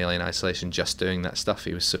working on Alien Isolation just doing that stuff.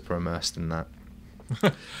 He was super immersed in that. I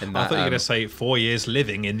thought you were going to say 4 years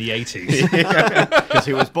living in the 80s. Because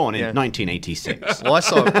he was born in 1986. Well, I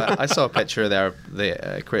saw a picture of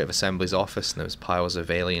the Creative Assembly's office, and there was piles of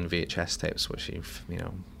Alien VHS tapes, which he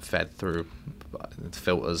fed through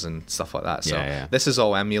filters and stuff like that. So this is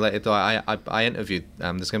all emulated. Though I interviewed.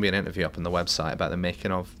 There's going to be an interview up on the website about the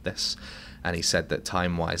making of this. And he said that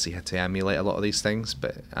time-wise, he had to emulate a lot of these things,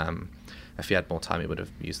 but if he had more time, he would have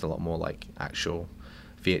used a lot more like actual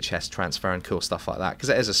VHS transfer and cool stuff like that. Because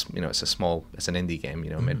it is it's an indie game,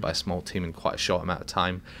 made by a small team in quite a short amount of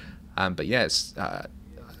time. But yeah, it's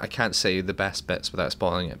I can't say the best bits without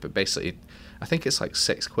spoiling it. But basically, I think it's like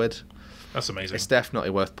 £6. That's amazing. It's definitely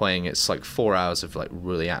worth playing. It's like 4 hours of like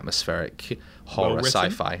really atmospheric horror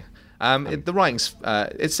sci-fi. The writing's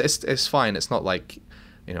it's fine. It's not like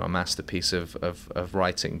a masterpiece of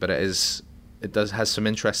writing, but has some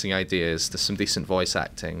interesting ideas. There's some decent voice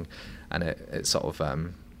acting, and it sort of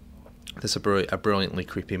there's a brilliantly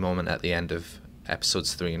creepy moment at the end of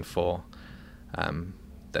episodes 3 and 4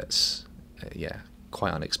 that's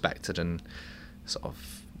quite unexpected and sort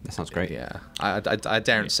of. That sounds great. Yeah, I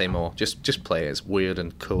daren't say more. Just play it. It's weird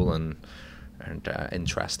and cool and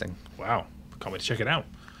interesting. Wow, can't wait to check it out.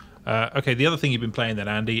 Okay, the other thing you've been playing then,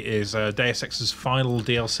 Andy, is Deus Ex's final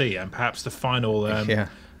DLC, and perhaps the final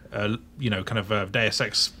kind of Deus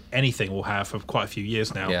Ex anything will have for quite a few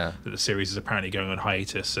years now. Yeah. That the series is apparently going on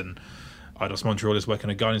hiatus, and Eidos Montreal is working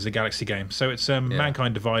on a Guardians of the Galaxy game. So it's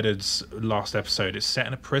Mankind Divided's last episode. It's set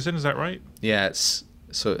in a prison, is that right? Yeah,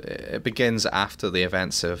 so it begins after the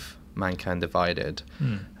events of Mankind Divided,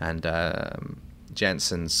 and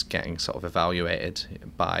Jensen's getting sort of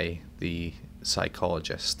evaluated by the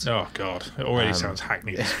psychologist. Oh God, it already sounds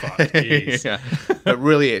hackneyed as fuck. Jeez. Yeah. But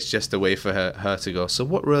really it's just a way for her to go, so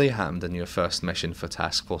what really happened in your first mission for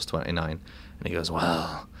Task Force 29? And he goes,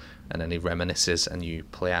 well, and then he reminisces, and you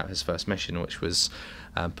play out his first mission, which was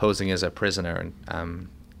posing as a prisoner and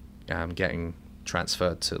getting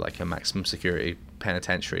transferred to like a maximum security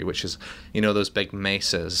penitentiary, which is, those big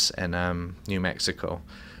mesas in New Mexico.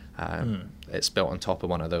 It's built on top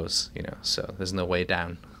of one of those, so there's no way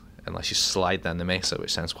down unless you slide down the mesa,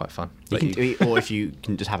 which sounds quite fun. Or if you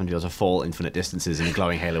can just happen to be able to fall infinite distances in a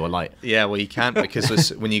glowing halo of light. Yeah, well, you can't,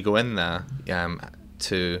 because when you go in there,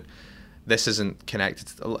 this isn't connected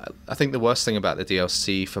I think the worst thing about the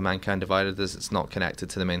DLC for Mankind Divided is it's not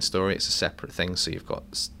connected to the main story. It's a separate thing, so you've got,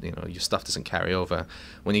 your stuff doesn't carry over.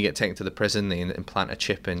 When you get taken to the prison, they implant a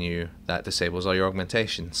chip in you that disables all your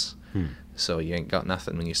augmentations. So you ain't got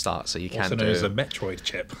nothing when you start, so you can't do... Also known as a Metroid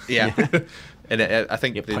chip. Yeah. And I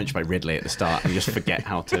think... You get punched by Ridley at the start and you just forget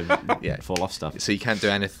how to fall off stuff. So you can't do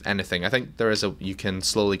anything. I think you can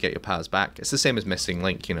slowly get your powers back. It's the same as Missing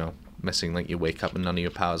Link, Missing Link, you wake up and none of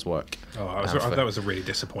your powers work. Oh, that was a really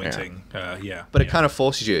disappointing... But it kind of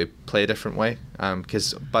forces you to play a different way,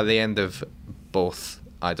 because by the end of both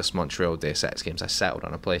Eidos Montreal Deus Ex games, I settled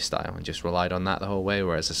on a play style and just relied on that the whole way,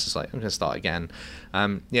 whereas this is like, I'm going to start again.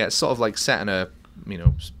 It's sort of like set in a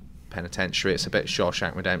penitentiary. It's a bit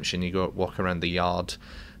Shawshank Redemption. You go walk around the yard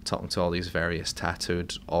talking to all these various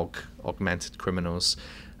tattooed augmented criminals,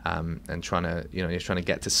 and trying to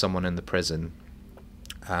get to someone in the prison,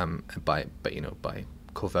 by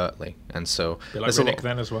covertly. And so like Riddick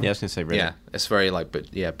then as well. Yeah, I was going to say Riddick. Yeah, it's very like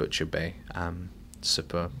Butcher Bay.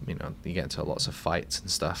 Super, you get into lots of fights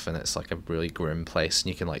and stuff, and it's like a really grim place, and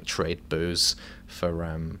you can like trade booze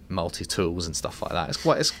for multi-tools and stuff like that.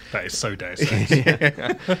 That is so Deus Ex.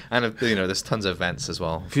 And there's tons of events as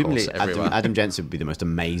well. Adam Jensen would be the most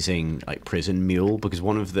amazing like prison mule, because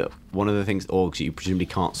one of the things orgs you presumably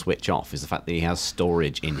can't switch off is the fact that he has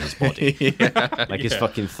storage in his body. His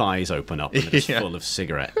fucking thighs open up and it's full of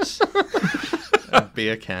cigarettes.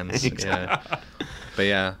 Beer cans. Yeah. But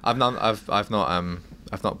yeah, I've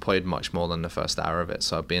not played much more than the first hour of it,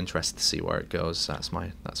 so I'd be interested to see where it goes. That's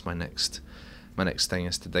my next thing,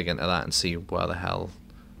 is to dig into that and see where the hell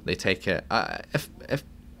they take it. If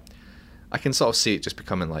I can sort of see it just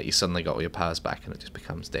becoming like you suddenly got all your powers back and it just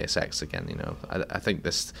becomes Deus Ex again. I think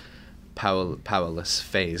this powerless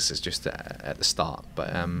phase is just at the start.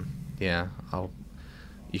 But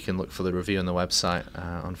you can look for the review on the website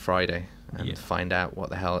on Friday and find out what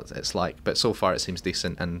the hell it's like. But so far it seems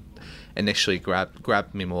decent, and initially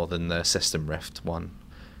grabbed me more than the System Rift one,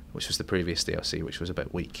 which was the previous DLC, which was a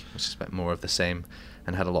bit weak, which is a bit more of the same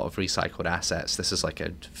and had a lot of recycled assets. This is like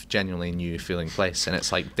a genuinely new feeling place, and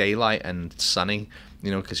it's like daylight and sunny,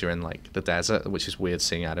 because you're in like the desert, which is weird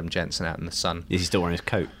seeing Adam Jensen out in the sun. Is he still wearing his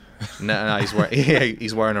coat? No,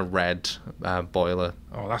 he's wearing a red boiler.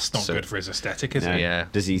 Oh, that's not good for his aesthetic, is it? Yeah.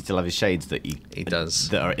 Does he still have his shades that he does,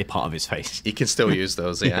 that are a part of his face? He can still use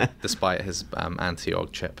those, despite his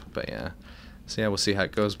anti-aug chip. But so we'll see how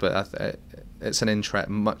it goes. But it's an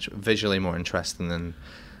much visually more interesting than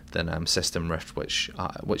System Rift, which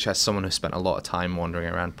as someone who spent a lot of time wandering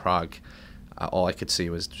around Prague, all I could see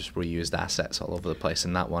was just reused assets all over the place.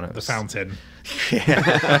 In that one, the fountain.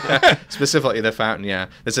 Specifically the fountain. Yeah,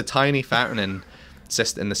 there's a tiny fountain in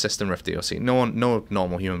the System Rift DLC. No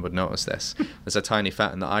normal human would notice this. There's a tiny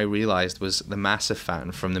fountain that I realized was the massive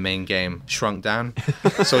fountain from the main game shrunk down.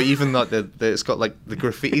 So even though it's got like the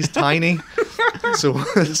graffiti's tiny. So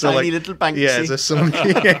tiny like, little Banksy. Yeah, so someone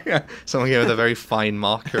came with a very fine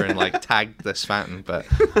marker and like tagged this fountain. But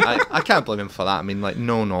I can't blame him for that. I mean, like,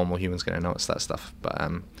 no normal human's going to notice that stuff. But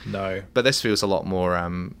no. But this feels a lot more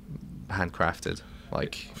handcrafted.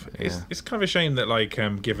 Like, it's kind of a shame that, like,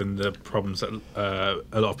 given the problems that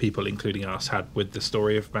a lot of people, including us, had with the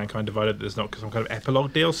story of Mankind Divided, there's not some kind of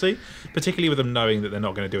epilogue DLC, particularly with them knowing that they're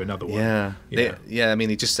not going to do another one. I mean,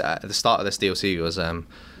 he just at the start of this DLC goes,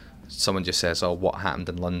 someone just says, "Oh, what happened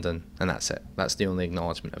in London?" and that's it. That's the only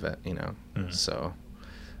acknowledgement of it, So,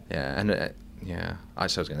 and actually, I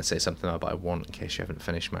was going to say something about I won't, in case you haven't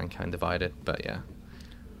finished Mankind Divided, but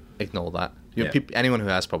ignore that. Anyone who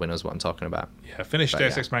has probably knows what I'm talking about. Yeah, finish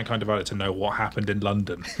Deus Ex Mankind Divided to know what happened in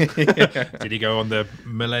London. Did he go on the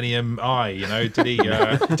Millennium Eye? Did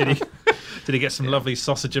he? Did he get some lovely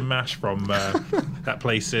sausage and mash from that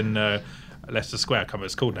place in Leicester Square? I can't remember what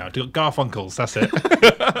it's called now. Garfunkel's, that's it.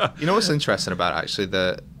 You know what's interesting about it, actually?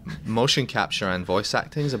 The motion capture and voice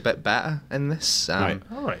acting is a bit better in this. Right.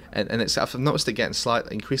 All right. And I've noticed it getting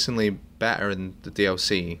slightly increasingly better in the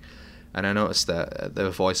DLC. And I noticed that the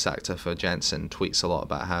voice actor for Jensen tweets a lot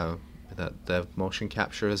about how the motion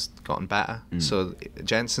capture has gotten better. So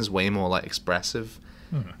Jensen's way more like expressive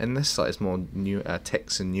in this. Like, it's more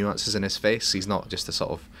tics and nuances in his face. He's not just a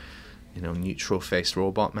sort of neutral faced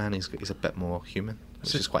robot man. He's a bit more human,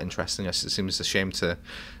 which is quite interesting. It seems a shame to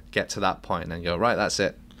get to that point and then go, right, that's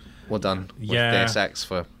it, we're done with Deus Ex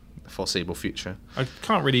for the foreseeable future. I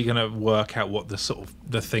can't really work out what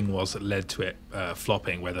the thing was that led to it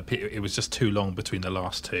flopping, whether it was just too long between the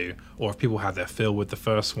last two, or if people had their fill with the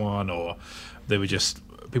first one, or people just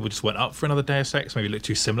went up for another Deus Ex, maybe looked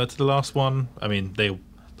too similar to the last one. I mean, the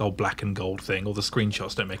whole black and gold thing, all the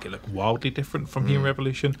screenshots don't make it look wildly different from Human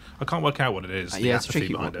Revolution. I can't work out what it is. Yeah, it's a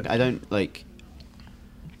tricky one. I don't like.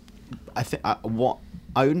 I think I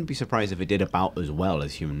wouldn't be surprised if it did about as well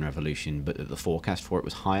as Human Revolution, but that the forecast for it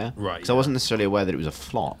was higher. Right. So I wasn't necessarily aware that it was a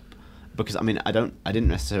flop, because I didn't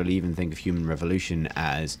necessarily even think of Human Revolution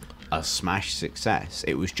as a smash success.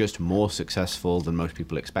 It was just more successful than most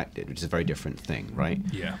people expected, which is a very different thing, right?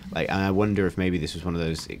 Yeah. And I wonder if maybe this was one of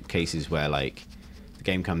those cases where the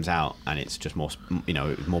game comes out and it's just more,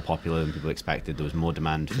 it was more popular than people expected. There was more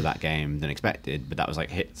demand for that game than expected, but that was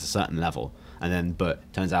hit a certain level. And then,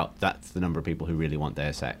 but turns out that's the number of people who really want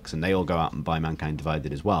Deus Ex, and they all go out and buy Mankind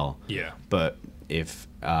Divided as well. Yeah. But if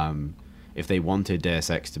they wanted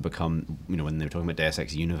Deus Ex to become, when they were talking about Deus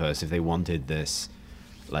Ex Universe, if they wanted this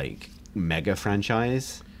mega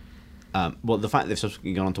franchise, well, the fact that they've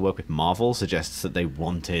subsequently gone on to work with Marvel suggests that they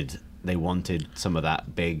wanted some of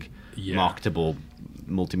that big, marketable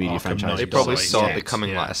multimedia franchise. They probably saw it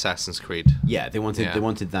becoming like Assassin's Creed. Yeah, they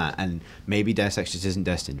wanted that, and maybe Deus Ex just isn't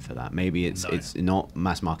destined for that. Maybe it's not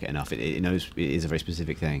mass market enough. It knows it is a very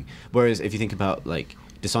specific thing. Whereas if you think about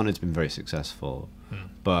Dishonored's been very successful,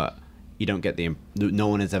 but you don't get no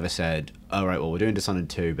one has ever said, all right, well, we're doing Dishonored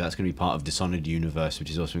 2, but that's going to be part of Dishonored Universe,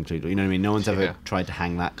 which is also included. You know what I mean? No one's ever tried to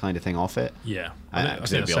hang that kind of thing off it. Yeah.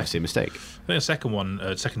 Because it would be obviously a mistake. I think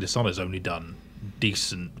the second Dishonored's only done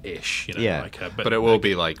decent-ish, but it will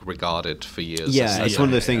be regarded for years. Yeah, it's one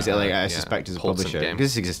of those things that I suspect as a publisher, because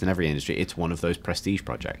this exists in every industry, it's one of those prestige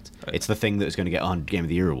projects. It's the thing that's going to get on Game of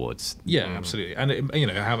the Year awards. Yeah, absolutely.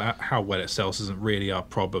 And how well it sells isn't really our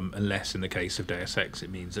problem, unless in the case of Deus Ex it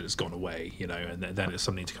means that it's gone away, and then it's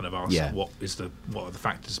something to kind of ask what are the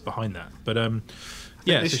factors behind that. But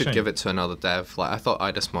they should give it to another dev. I thought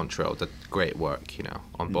Eidos Montreal did great work,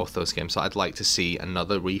 on both those games. So I'd like to see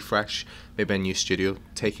another refresh, maybe a new studio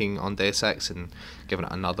taking on Deus Ex and giving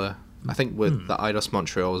it another. I think with the Eidos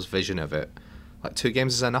Montreal's vision of it, 2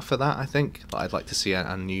 games is enough for that. I think, but I'd like to see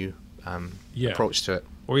a new approach to it.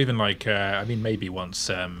 Or even maybe once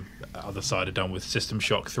Other Side are done with System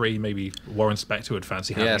Shock 3, maybe Warren Spector would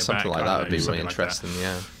fancy having it back. Yeah, something like that would be really interesting.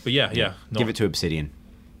 Yeah, but give it to Obsidian.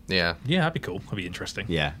 Yeah, that'd be cool. That'd be interesting.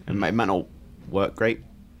 Yeah, it might not work great.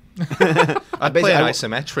 I'd play an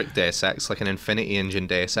isometric Deus Ex, like an Infinity Engine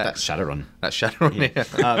Deus Ex. That's Shadowrun.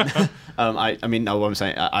 Yeah. What I'm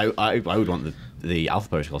saying, I would want the Alpha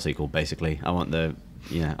Protocol sequel. Basically, I want the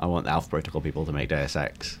Alpha Protocol people to make Deus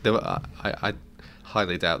Ex. I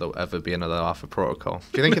highly doubt there will ever be another Alpha Protocol.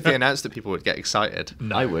 Do you think if they announced it, people would get excited?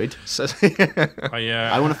 No. I would. So,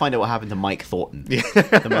 I want to find out what happened to Mike Thornton,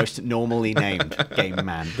 the most normally named game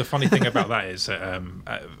man. The funny thing about that is, I don't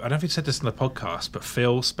know if he said this in the podcast, but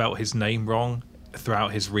Phil spelt his name wrong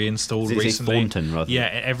throughout his reinstall recently. Thornton, rather. Yeah,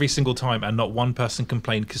 every single time, and not one person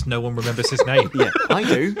complained because no one remembers his name. Yeah, I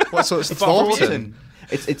do. What sort of Thornton?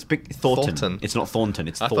 It's big Thornton. It's not Thornton.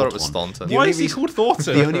 It's Thornton. I thought it was Thornton. Why is he called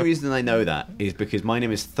Thornton? The only reason I know that is because my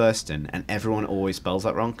name is Thursten, and everyone always spells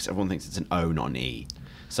that wrong because everyone thinks it's an O, not an E.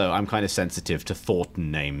 So I'm kind of sensitive to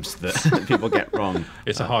Thornton names that people get wrong.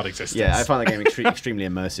 It's a hard existence. Yeah, I find that game extremely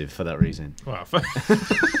immersive for that reason. Wow.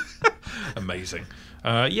 Amazing.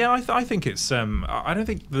 I think it's. I don't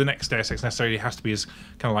think the next Deus Ex necessarily has to be as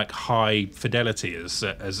kind of high fidelity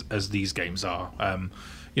as these games are.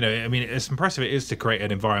 As impressive it is to create an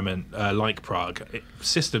environment like Prague. Kind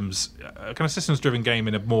of systems-driven game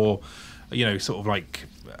in a more,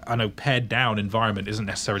 pared down environment isn't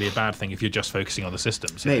necessarily a bad thing if you're just focusing on the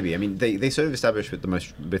systems. Maybe. I mean, they sort of established with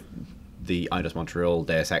the Eidos Montreal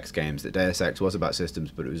Deus Ex games that Deus Ex was about systems,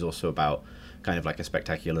 but it was also about kind of a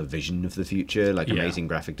spectacular vision of the future, amazing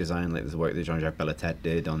graphic design, like the work that Jean-Jacques Bellatet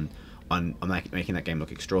did on making that game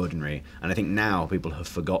look extraordinary. And I think now people have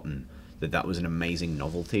forgotten that was an amazing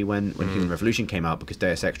novelty when Human Revolution came out, because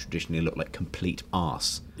Deus Ex traditionally looked like complete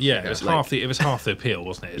arse. Yeah, it was half the appeal,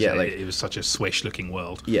 wasn't it? It was such a swish-looking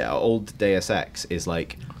world. Yeah, old Deus Ex is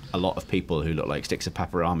like a lot of people who look like sticks of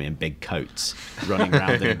paparami in big coats running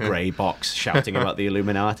around in a grey box shouting about the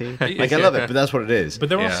Illuminati. Like, I love it, but that's what it is. But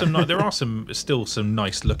there are still some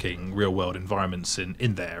nice looking real world environments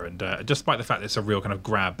in there, and despite the fact that it's a real kind of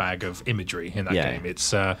grab bag of imagery in that game,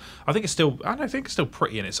 it's I think it's still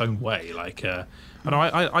pretty in its own way. Like,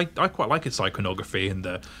 I quite like its iconography and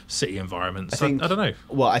the city environments. I don't know.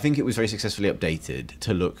 Well, I think it was very successfully updated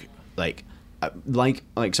to look like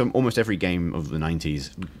some almost every game of the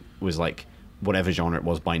 90s was like whatever genre it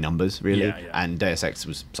was by numbers, really. And Deus Ex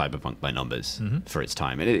was cyberpunk by numbers for its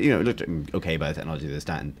time, and it looked okay by the technology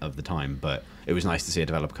of the time, but it was nice to see a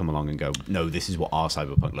developer come along and go, no, this is what our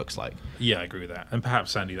cyberpunk looks like. I agree with that. And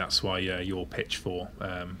perhaps, Andy, that's why your pitch for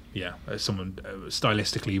someone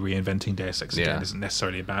stylistically reinventing Deus Ex again isn't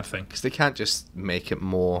necessarily a bad thing, because they can't just make it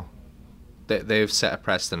more. They've set a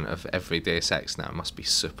precedent of every Deus Ex now must be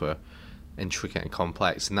super intricate and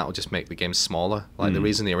complex, and that will just make the game smaller. Like, the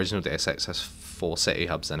reason the original Deus Ex has 4 city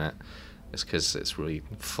hubs in it is because it's really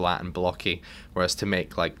flat and blocky, whereas to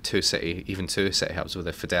make like 2 city hubs with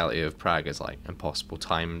the fidelity of Prague is like impossible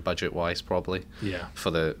time and budget wise, probably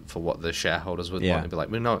for what the shareholders would want to be like.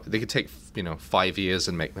 They could take 5 years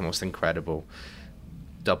and make the most incredible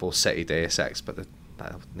double city Deus Ex, but they're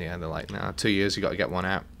like, nah, 2 years, you got to get one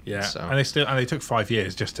out. And they took 5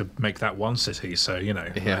 years just to make that one city, so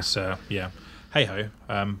hey ho.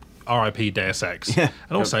 R.I.P. Deus Ex. And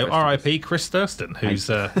also R.I.P. Chris Thursten, who's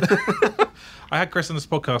I had Chris on this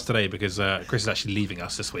podcast today because Chris is actually leaving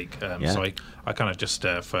us this week, so I kind of just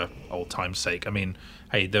for old time's sake, I mean,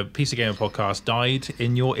 hey, the PC Gamer podcast died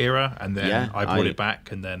in your era, and then I brought it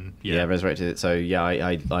back, and then resurrected it. So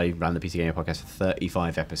I ran the PC Gamer podcast for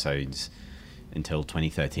 35 episodes until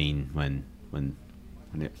 2013 when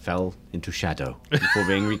it fell into shadow before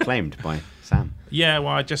being reclaimed by Sam. Yeah,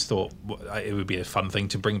 well, I just thought it would be a fun thing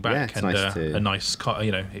to bring back, and nice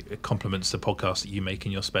it complements the podcast that you make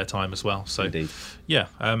in your spare time as well. So, indeed.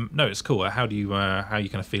 No, it's cool. How are you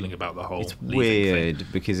kind of feeling about the whole? It's weird thing?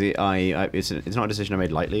 Because it's not a decision I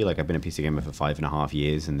made lightly. Like, I've been a PC gamer for 5.5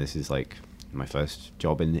 years, and this is like my first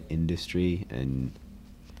job in the industry, and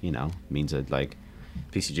means that like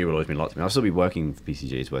PCG will always mean a lot to me. I'll still be working for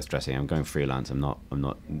PCG. It's worth stressing. I'm going freelance. I'm not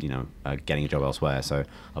getting a job elsewhere. So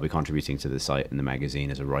I'll be contributing to the site and the magazine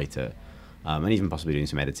as a writer, and even possibly doing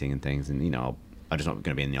some editing and things. And I'm just not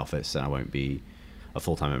going to be in the office, and I won't be a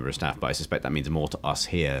full-time member of staff. But I suspect that means more to us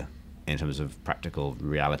here in terms of practical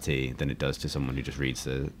reality than it does to someone who just reads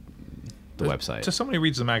the website. To someone who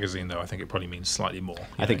reads the magazine, though, I think it probably means slightly more.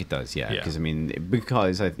 I think it does, because the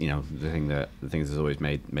thing that's always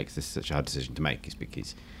makes this such a hard decision to make is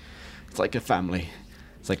because it's like a family.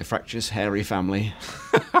 It's like a fractious, hairy family.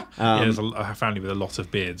 There's a family with a lot of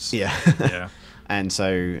beards. Yeah. And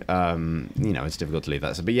so, it's difficult to leave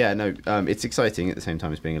that. So, but it's exciting at the same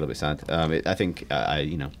time as being a little bit sad. I think,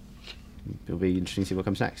 it'll be interesting to see what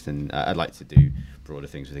comes next. And I'd like to do broader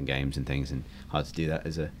things within games and things, and hard to do that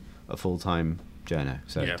as a full-time journo.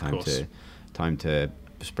 So time to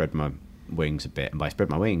spread my wings a bit. And by spread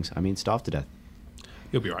my wings, I mean starve to death.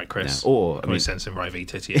 You'll be right, Chris. Or send some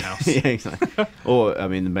Ryvita to your house. Yeah, exactly. Or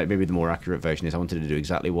maybe the more accurate version is I wanted to do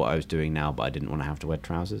exactly what I was doing now, but I didn't want to have to wear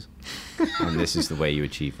trousers. And this is the way you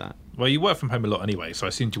achieve that. Well, you work from home a lot anyway, so I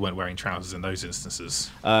assumed you weren't wearing trousers in those instances.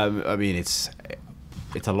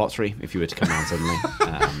 It's a lottery if you were to come down suddenly.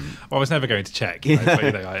 I was never going to check.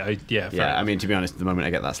 But, I mean, to be honest, the moment I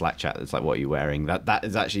get that Slack chat, it's like, what are you wearing? That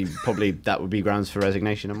is actually probably, that would be grounds for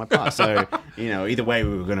resignation on my part. So, either way,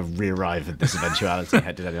 we were going to re-arrive at this eventuality.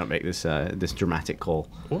 Did I not make this dramatic call?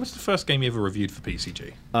 What was the first game you ever reviewed for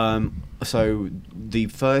PCG? So the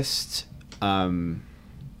first, because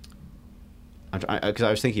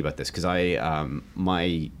I was thinking about this, because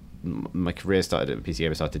my career started at PC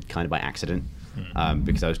Gamer started kind of by accident.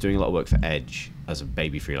 Because I was doing a lot of work for Edge as a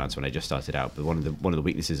baby freelance when I just started out. But one of the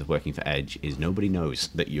weaknesses of working for Edge is nobody knows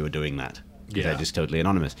that you're doing that. They're just totally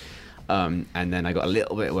anonymous. And then I got a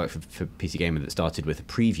little bit of work for PC Gamer that started with a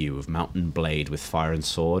preview of Mountain Blade with Fire and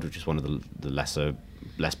Sword, which is one of the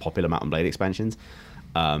less popular Mountain Blade expansions.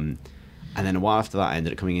 And then a while after that, I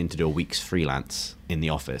ended up coming in to do a week's freelance in the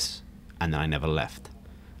office, and then I never left.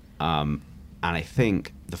 And I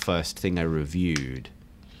think the first thing I reviewed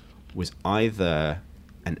was either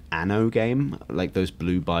an Anno game, like those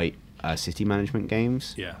Blue Byte city management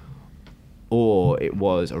games. Yeah. Or it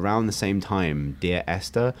was around the same time, Dear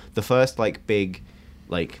Esther, the first big,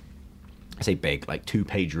 I say big,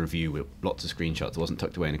 2-page review with lots of screenshots. It wasn't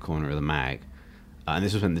tucked away in a corner of the mag. And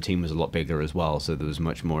this was when the team was a lot bigger as well, so there was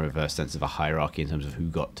much more of a sense of a hierarchy in terms of who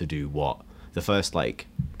got to do what. The first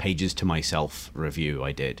pages to myself review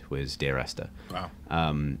I did was Dear Esther. Wow.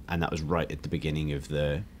 And that was right at the beginning of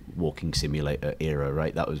the walking simulator era,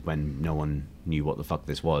 right? That was when no one knew what the fuck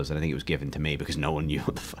this was, and I think it was given to me because no one knew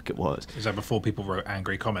what the fuck it was. Is that before people wrote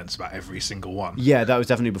angry comments about every single one? Yeah, that was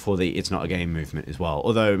definitely before the "it's not a game" movement as well.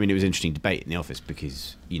 Although, I mean, it was an interesting debate in the office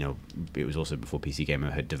because, it was also before PC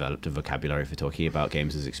Gamer had developed a vocabulary for talking about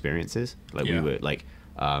games as experiences. We were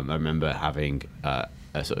I remember having a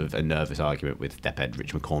sort of a nervous argument with Deped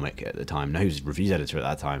Rich McCormick at the time, who was reviews editor at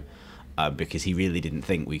that time, because he really didn't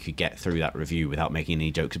think we could get through that review without making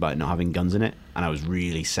any jokes about it not having guns in it, and I was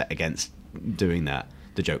really set against doing that.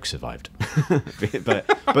 The joke survived, but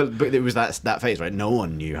it was that phase, right? No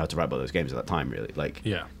one knew how to write about those games at that time, really.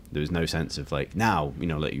 There was no sense of now,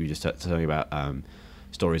 you were just talking about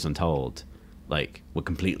Stories Untold. We're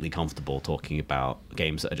completely comfortable talking about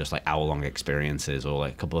games that are just hour-long experiences or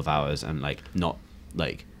a couple of hours and not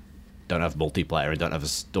don't have multiplayer and don't have a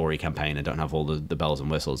story campaign and don't have all the bells and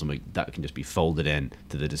whistles, and that can just be folded in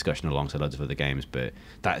to the discussion alongside loads of other games. But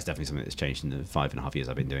that is definitely something that's changed in the 5.5 years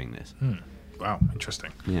I've been doing this. Wow,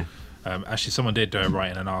 interesting. Yeah. Actually, someone did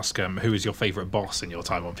write in and ask who is your favourite boss in your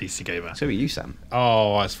time on PC Gamer? So are you, Sam?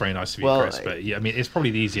 Oh, that's very nice of you, Chris. But yeah, I mean, it's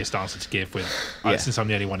probably the easiest answer to give with since I'm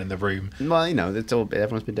the only one in the room. Well,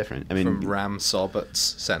 everyone's been different. I mean, from Ram Sorbets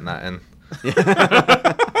sent that in.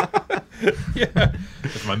 Yeah,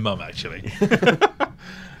 that's my mum actually. It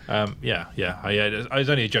was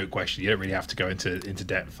only a joke question. You don't really have to go into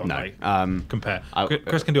depth on compare.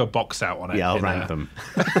 Chris can do a box out on it. Yeah, I'll rank them.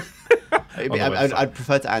 I'd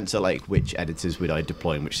prefer to answer which editors would I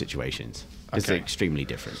deploy in which situations. Because they're extremely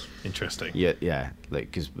different. Interesting. Yeah.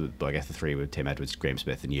 Because I guess the three were Tim Edwards, Graham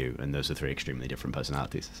Smith, and you, and those are three extremely different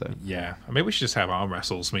personalities. So yeah, I mean, we should just have arm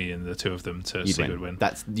wrestles, me and the two of them, to see who would win.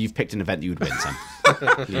 You've picked an event that you would win, Sam.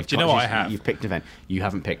 Do you know what I have? You've picked an event. You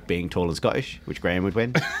haven't picked being tall and Scottish, which Graham would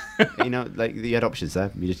win. You had options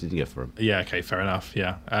there. You just didn't go for them. Yeah. Okay. Fair enough.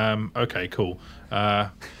 Yeah. Okay. Cool.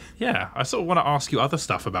 Yeah, I sort of want to ask you other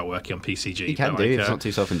stuff about working on PCG. You can do. It's not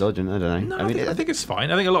too self-indulgent. I don't know. No, I think it's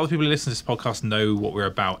fine. I think a lot of people who listen to this podcast know what we're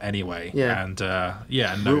about anyway. Yeah. And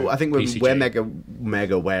I think we're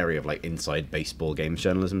mega wary of inside baseball games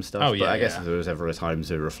journalism stuff. Oh yeah. But I guess if there was ever a time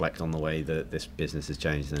to reflect on the way that this business has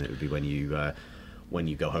changed, then it would be when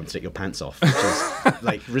you go home to take your pants off.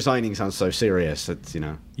 Which is resigning sounds so serious. It's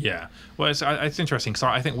Yeah. Well, it's interesting because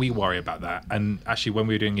I think we worry about that. And actually, when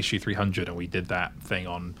we were doing issue 300 and we did that thing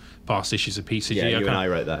on past issues of PCG, you and I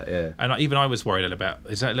wrote that. Yeah. And even I was worried about,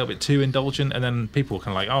 is that a little bit too indulgent? And then people were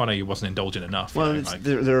kind of oh no, you wasn't indulgent enough. Well,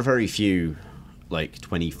 there are very few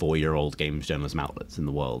 24-year-old games journalism outlets in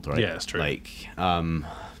the world, right? Yeah, that's true.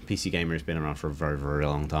 PC Gamer has been around for a very, very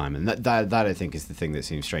long time, and that I think is the thing that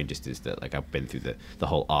seems strangest, is that I've been through the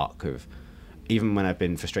whole arc of, even when I've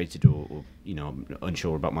been frustrated or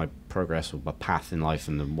unsure about my progress or my path in life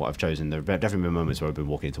and what I've chosen, there have definitely been moments where I've been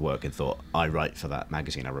walking into work and thought, I write for that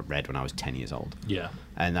magazine I read when I was 10 years old. Yeah.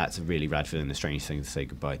 And that's a really rad feeling, a strange thing to say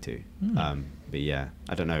goodbye to. But yeah,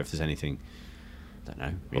 I don't know if there's anything. Don't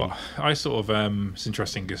know. Really. Well, I sort of it's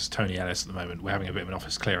interesting because Tony Ellis at the moment, we're having a bit of an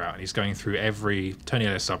office clear out, and he's going through Tony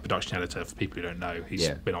Ellis, our production editor, for people who don't know. He's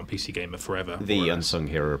been on PC Gamer forever. The unsung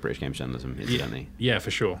hero of British games journalism, incidentally. Yeah,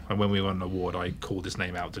 for sure. And when we won an award, I called his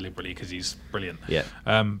name out deliberately because he's brilliant. Yeah.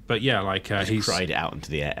 But yeah, he's cried it out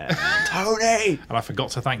into the air. Tony! And I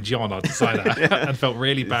forgot to thank John, our designer, and felt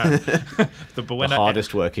really bad. But when the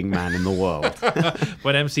hardest working man in the world.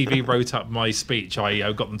 When MCV wrote up my speech,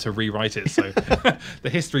 I got them to rewrite it. So the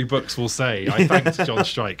history books will say I thanked John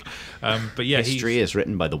Strike. But yeah, history is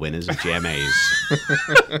written by the winners of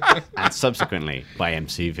GMAs and subsequently by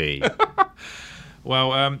MCV.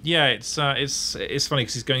 Well, it's funny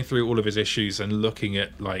because he's going through all of his issues and looking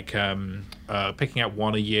at picking out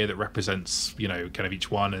one a year that represents kind of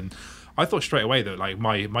each one. And I thought straight away that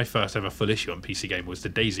my first ever full issue on PC Game was the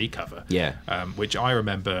DayZ cover. Yeah. Which I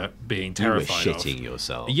remember being terrified of. You were shitting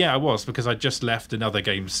yourself. Yeah, I was, because I just left another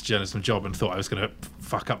games journalism job and thought I was going to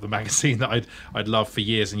fuck up the magazine that I'd loved for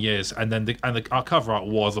years and years. And then our cover art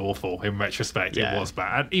was awful in retrospect. Yeah. It was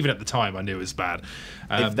bad. And even at the time, I knew it was bad.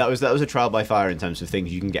 That was a trial by fire in terms of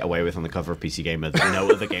things you can get away with on the cover of PC Gamer that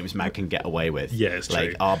no other games mag can get away with. Yeah, it's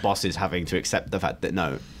true. Our bosses having to accept the fact that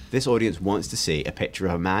no, this audience wants to see a picture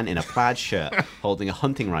of a man in a plaid shirt holding a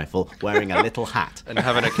hunting rifle, wearing a little hat, and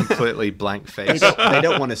having a completely blank face. They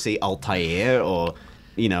don't want to see Altair or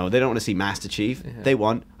They don't want to see Master Chief. Yeah. They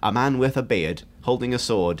want a man with a beard holding a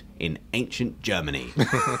sword in ancient Germany.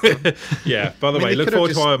 Yeah. By the way, look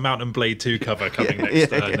forward to our Mount and Blade 2 cover coming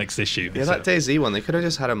next issue. Yeah, that DayZ one, they could have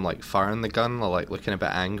just had him like firing the gun or like looking a bit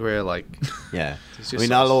angry, like. Yeah. I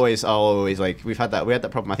mean, I'll always like we had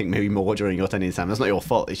that problem. I think maybe more during your tenure, Sam. That's not your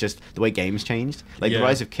fault. It's just the way games changed, like the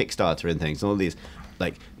rise of Kickstarter and things, and all these,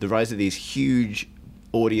 like the rise of these huge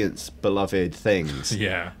audience beloved things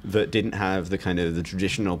that didn't have the kind of the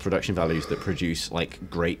traditional production values that produce like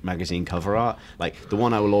great magazine cover art. Like the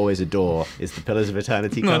one I will always adore is the Pillars of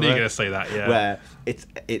Eternity cover. I knew you were gonna say that, where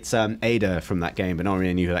it's Ada from that game, but no one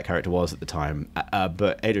really knew who that character was at the time.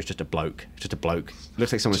 But Ada's just a bloke.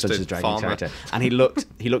 Looks like someone such as Dragon's character, and he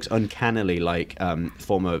looks uncannily like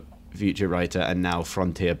former Future writer and now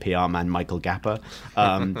Frontier PR man Michael Gapper,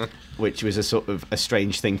 which was a sort of a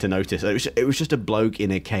strange thing to notice. It was just a bloke in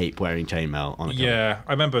a cape wearing chainmail on a cover. Yeah,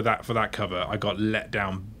 I remember that for that cover. I got let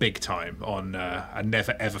down big time on. I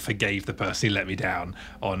never ever forgave the person who let me down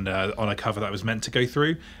on a cover that was meant to go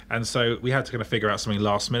through, and so we had to kind of figure out something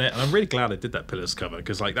last minute. And I'm really glad I did that Pillars cover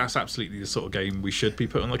because like that's absolutely the sort of game we should be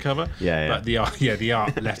put on the cover. But the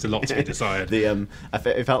art left a lot to be desired.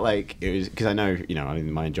 It felt like it was because I know I mean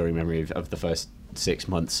my enduring memory of the first 6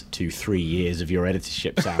 months to 3 years of your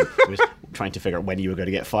editorship, Sam, was trying to figure out when you were going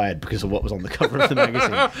to get fired because of what was on the cover of the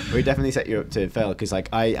magazine. We definitely set you up to fail because like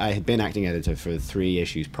I had been acting editor for 3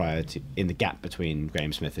 issues prior to, in the gap between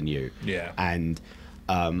Graham Smith and you. Yeah. And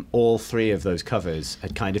all 3 of those covers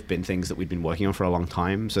had kind of been things that we'd been working on for a long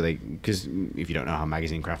time. So because if you don't know how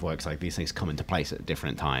magazine craft works, like these things come into place at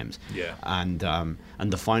different times. Yeah. And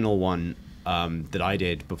the final one that I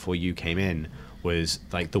did before you came in was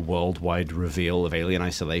like the worldwide reveal of Alien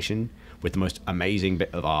Isolation with the most amazing bit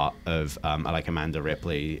of art of like Amanda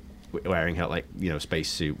Ripley wearing her like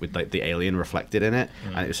spacesuit with like the alien reflected in it,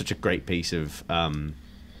 and it was such a great piece of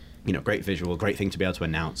great visual, great thing to be able to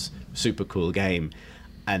announce, super cool game.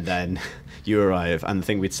 And then you arrive, and the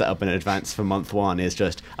thing we'd set up in advance for month 1 is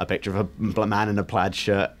just a picture of a man in a plaid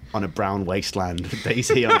shirt on a brown wasteland with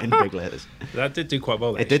DayZ on it in big letters. That did do quite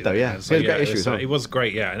well. It did though, yeah. So, it was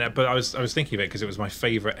great, yeah. But I was thinking of it because it was my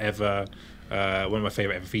favourite ever. One of my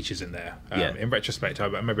favourite ever features in there. In retrospect, I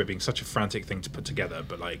remember it being such a frantic thing to put together,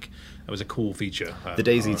 but like it was a cool feature. The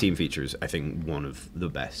DayZ team feature is, I think, one of the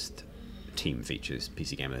best team features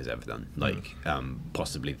PC Gamer has ever done. Like,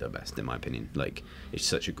 possibly the best in my opinion. Like, it's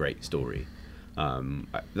such a great story.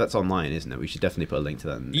 That's online, isn't it? We should definitely put a link to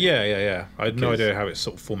that. Yeah. I had no idea how it's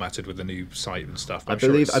sort of formatted with the new site and stuff. I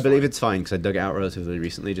believe it's fine because I dug it out relatively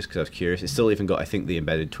recently just because I was curious. It's still even got, I think, the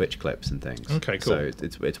embedded Twitch clips and things. Okay, cool. So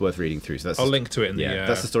it's worth reading through. So I'll link to it in the.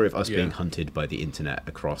 That's the story of us being hunted by the internet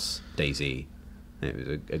across DayZ. It was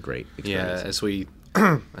a great experience.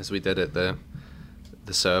 Yeah, as we did it, the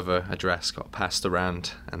server address got passed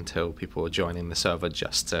around until people were joining the server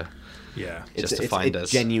just to find us.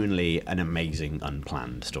 It's genuinely an amazing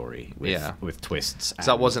unplanned story with twists.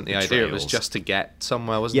 That wasn't the idea. It was just to get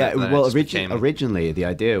somewhere, wasn't it? Yeah, well, originally the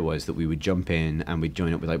idea was that we would jump in and we'd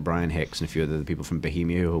join up with like Brian Hicks and a few other people from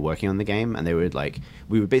Bohemia who were working on the game, and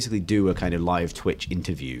we would basically do a kind of live Twitch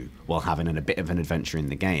interview while having a bit of an adventure in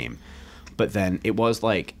the game. But then it was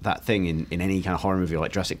like that thing in any kind of horror movie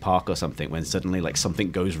like Jurassic Park or something when suddenly like something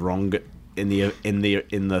goes wrong in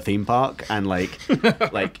the theme park, and like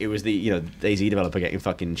it was the DayZ developer getting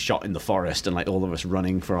fucking shot in the forest and like all of us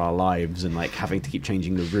running for our lives and like having to keep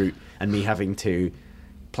changing the route, and me having to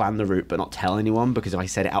plan the route but not tell anyone because if I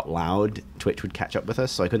said it out loud Twitch would catch up with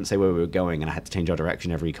us, so I couldn't say where we were going and I had to change our direction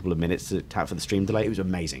every couple of minutes to account for the stream delay. It was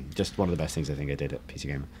amazing, just one of the best things I think I did at PC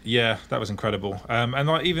Gamer. Yeah, that was incredible. And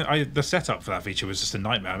like the setup for that feature was just a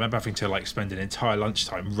nightmare. I remember having to like spend an entire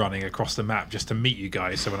lunchtime running across the map just to meet you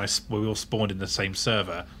guys, so when we all spawned in the same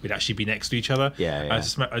server we'd actually be next to each other.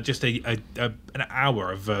 Just an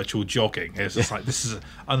hour of virtual jogging. It was just like, this is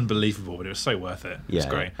unbelievable, but it was so worth it. It was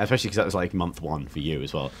great, especially because that was like month 1 for you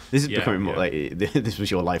as well. This is becoming more like this was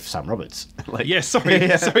your life, Sam Roberts.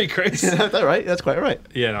 Sorry, Chris. That's all right. That's quite all right.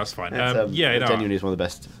 Yeah, that's fine. Genuinely is one of the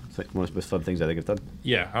best, most fun things I think I've done.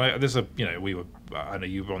 Yeah, I know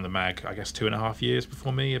you were on the mag, I guess 2.5 years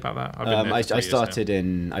before me. About that, I started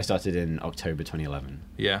in October 2011.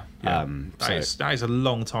 Yeah. That is a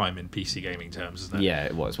long time in PC gaming terms, isn't it? Yeah,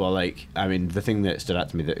 it was. Well, like, I mean, the thing that stood out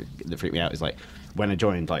to me that freaked me out is like when I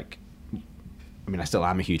joined, like, I mean, I still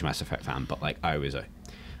am a huge Mass Effect fan, but like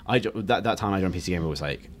that time I joined PC Gamer was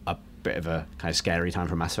like a bit of a kind of scary time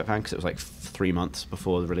for a Mass Effect fan because it was like 3 months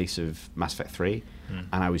before the release of Mass Effect 3,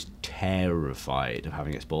 and I was terrified of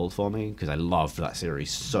having it spoiled for me because I loved that series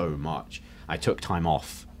so much. I took time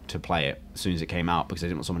off to play it as soon as it came out because I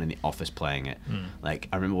didn't want someone in the office playing it. Like,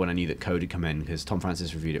 I remember when I knew that Code had come in, because Tom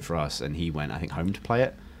Francis reviewed it for us, and he went, I think, home to play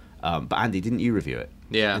it. But Andy, didn't you review it?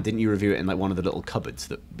 Yeah. And didn't you review it in like one of the little cupboards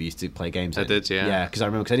that we used to play games in? I did, yeah. Yeah, because I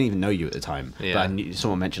remember, because I didn't even know you at the time. Yeah. But I knew,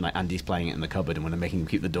 someone mentioned like Andy's playing it in the cupboard, and when they're making him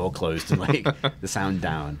keep the door closed and like the sound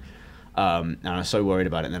down. And I was so worried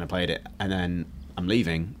about it, and then I played it, and then I'm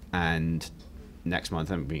leaving, and next month,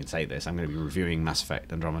 and we can say this, I'm going to be reviewing Mass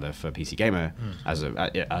Effect Andromeda for PC Gamer as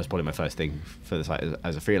probably my first thing for the site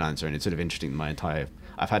as a freelancer, and it's sort of interesting.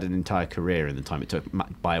 I've had an entire career in the time it took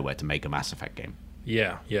BioWare to make a Mass Effect game.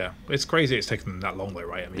 Yeah. It's crazy it's taken them that long, though,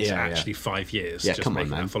 right? I mean, it's actually 5 years just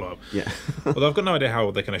making that follow-up. Yeah. Although I've got no idea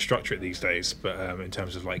how they're going to structure it these days, but in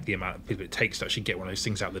terms of like the amount of people it takes to actually get one of those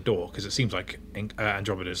things out the door, because it seems like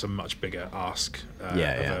Andromeda is a much bigger ask of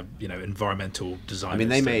a, environmental design. I mean,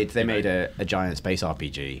 they made a giant space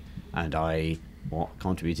RPG, and I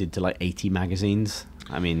contributed to like 80 magazines.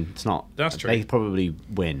 I mean, it's not. That's true. They probably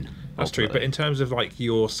win. That's true, but in terms of like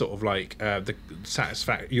your sort of like the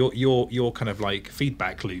your kind of like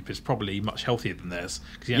feedback loop is probably much healthier than theirs,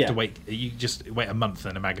 because you have to wait. You just wait a month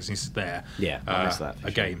and a magazine's there. Yeah, I miss that. A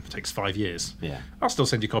game takes 5 years. Yeah, I'll still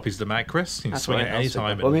send you copies of the mag, Chris. You can swing it any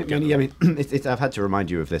time. Well, I mean, I've had to remind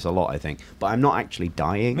you of this a lot, I think, but I'm not actually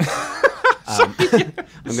dying. I'm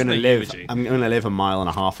going to live. I'm going to live 1.5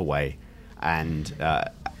 miles away, and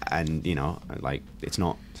like it's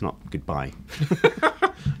not goodbye.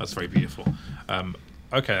 That's very beautiful.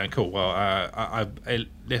 Okay, cool. Well,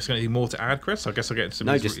 there's going to be more to add, Chris. I guess I'll get into some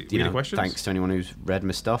questions. Thanks to anyone who's read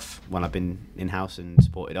my stuff when I've been in-house and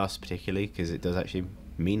supported us, particularly, because it does actually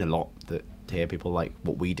mean a lot to hear people like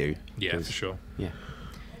what we do. Yeah, for sure. Yeah,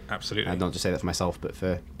 absolutely. And not just say that for myself, but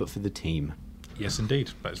for the team. Yes,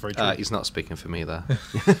 indeed. That's very true. He's not speaking for me there.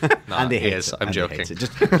 No, Andy he is. I'm joking.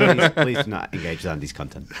 Just please do not engage with Andy's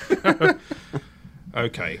content.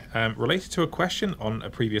 Okay. Related to a question on a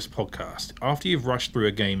previous podcast, after you've rushed through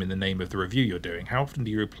a game in the name of the review you're doing, how often do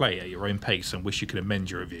you replay at your own pace and wish you could amend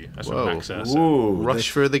your review? That's what Max says. Rush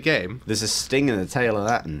through the game? There's a sting in the tail of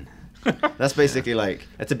that. And that's basically like,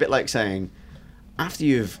 it's a bit like saying, after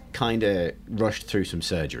you've kind of rushed through some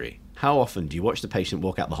surgery, how often do you watch the patient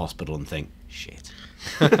walk out the hospital and think, shit?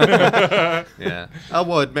 Yeah.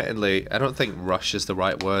 Well, admittedly, I don't think rush is the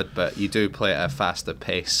right word, but you do play at a faster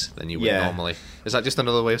pace than you would normally. Is that just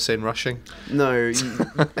another way of saying rushing? No,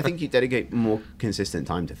 I think you dedicate more consistent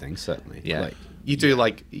time to things, certainly. Yeah. You do,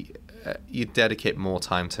 you dedicate more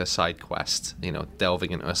time to a side quest, delving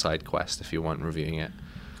into a side quest if you want reviewing it.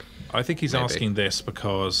 I think he's asking this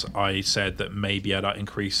because I said that maybe I'd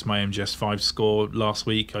increase my MGS5 score last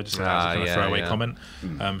week. I just had as a kind of throwaway comment.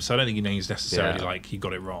 So I don't think he means necessarily like he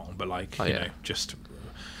got it wrong, but just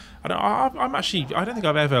I don't think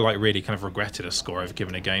I've ever really kind of regretted a score I've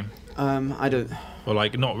given a game. I don't. Or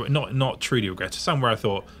not truly regretted. Somewhere I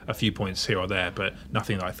thought a few points here or there, but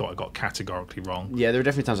nothing that I thought I got categorically wrong. Yeah, there were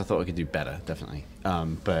definitely times I thought I could do better, definitely.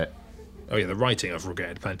 But. Oh yeah, the writing I've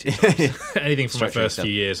regretted plenty of times. Anything from my first few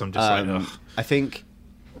years, I'm just like, ugh. I think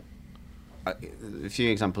a few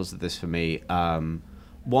examples of this for me.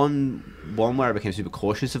 One where I became super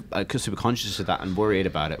conscious of that and worried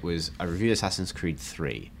about it was I reviewed Assassin's Creed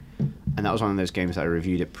 3, and that was one of those games that I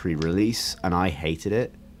reviewed at pre-release, and I hated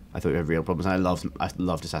it. I thought it had real problems. And I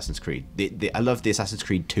loved Assassin's Creed. I loved the Assassin's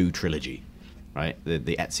Creed 2 trilogy, right?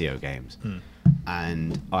 The Ezio games.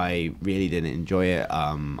 And I really didn't enjoy it.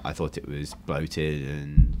 I thought it was bloated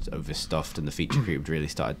and overstuffed, and the feature creep really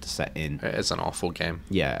started to set in. It is an awful game.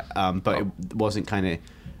 Yeah, but it wasn't kind of.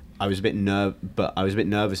 I was a bit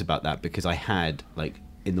nervous about that because I had,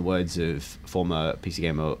 in the words of former PC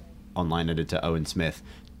Gamer online editor Owen Smith,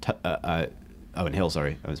 Owen Hill,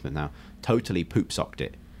 Owen Smith now, totally poop socked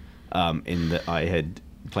it. In that I had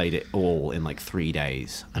played it all in 3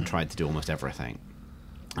 days and tried to do almost everything.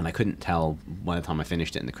 And I couldn't tell by the time I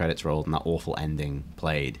finished it and the credits rolled and that awful ending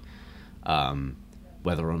played,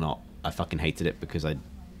 whether or not I fucking hated it because I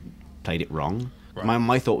played it wrong. Right.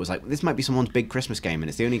 My thought was this might be someone's big Christmas game, and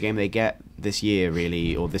it's the only game they get this year,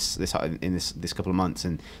 really, or this couple of months,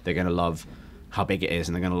 and they're going to love how big it is,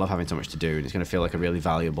 and they're going to love having so much to do, and it's going to feel like a really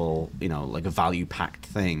valuable, like a value-packed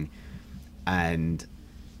thing. And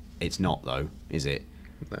it's not, though, is it?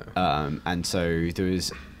 No. And so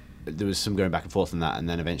there was some going back and forth on that, and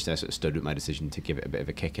then eventually I sort of stood with my decision to give it a bit of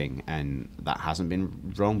a kicking, and that hasn't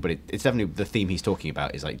been wrong, but it's definitely the theme he's talking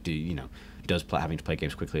about is does having to play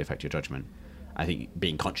games quickly affect your judgment? I think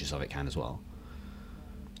being conscious of it can as well.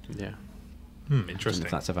 Yeah. Interesting.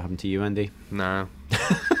 If that's ever happened to you, Andy? No.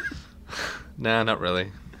 No, not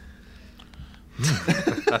really.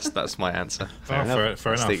 That's my answer. Fair That's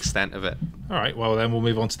enough. the extent of it. All right, well then we'll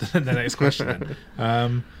move on to the next question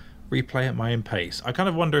then. Replay at my own pace. I kind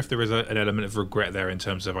of wonder if there is an element of regret there in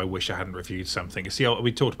terms of I wish I hadn't reviewed something. See,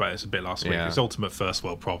 we talked about this a bit last week. It's ultimate first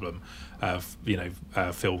world problem.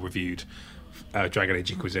 Phil reviewed Dragon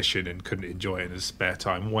Age Inquisition and couldn't enjoy it in his spare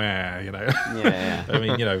time. Where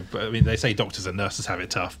I mean, they say doctors and nurses have it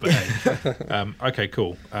tough, but hey. Okay,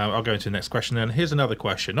 cool. I'll go into the next question then. Here's another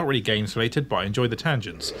question, not really games related, but I enjoy the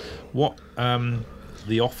tangents. What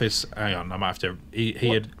the Office? Hang on, I might have to.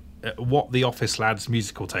 What the Office lads'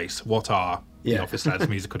 musical tastes? What are the Office lads'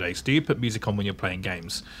 musical tastes? Do you put music on when you're playing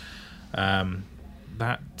games?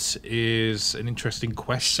 That is an interesting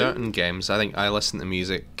question. Certain games, I think I listen to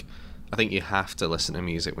music. I think you have to listen to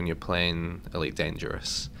music when you're playing Elite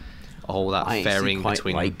Dangerous. All that varying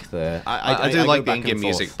between. I do like the in-game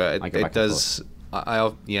music, but it does.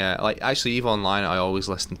 Actually, EVE Online, I always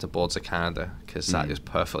listen to Boards of Canada because that just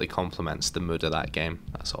perfectly complements the mood of that game.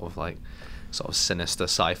 That sort of sinister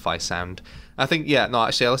sci-fi sound. I think, I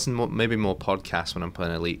listen maybe more podcasts when I'm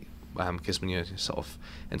playing Elite, because when you're sort of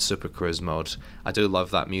in Super Cruise mode, I do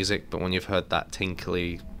love that music, but when you've heard that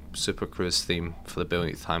tinkly Super Cruise theme for the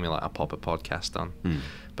billionth time, you're like, I'll pop a podcast on.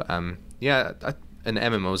 But in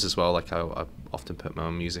MMOs as well, like I often put my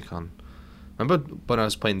own music on. Remember when I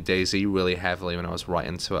was playing DayZ really heavily, when I was right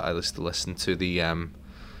into it, I used to listen to the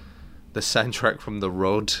soundtrack from The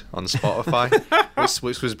Road on Spotify,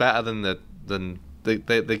 which was better than the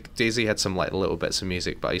DayZ had some like little bits of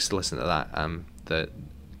music, but I used to listen to that the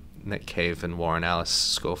Nick Cave and Warren Ellis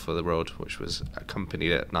score for The Road, which was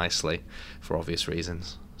accompanied it nicely for obvious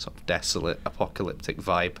reasons, sort of desolate apocalyptic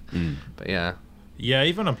vibe. But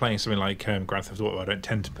even when I'm playing something like Grand Theft Auto, I don't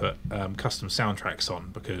tend to put custom soundtracks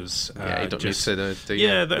on because you don't need to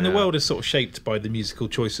do and the world is sort of shaped by the musical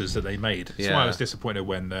choices that they made. That's why I was disappointed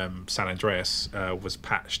when San Andreas was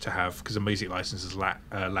patched to have, because the music licenses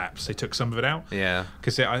lapsed, they took some of it out.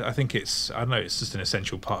 Because I think it's just an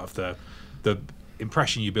essential part of the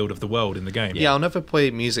impression you build of the world in the game. I'll never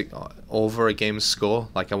play music over a game's score.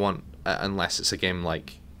 Like I want, unless it's a game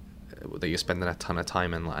like that you're spending a ton of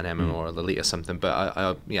time in, like an MMO or Elite or something. But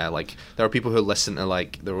like there are people who listen to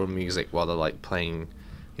like their own music while they're like playing,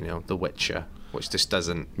 The Witcher, which just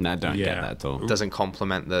doesn't. No, I don't get that at all. Doesn't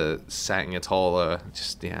complement the setting at all, or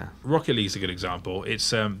just Rocket League's a good example.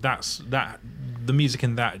 It's the music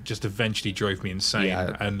in that just eventually drove me insane,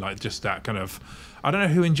 and like just that kind of. I don't know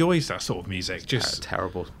who enjoys that sort of music. Just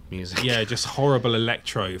terrible music. Just horrible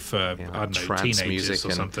electro for I don't know, teenagers music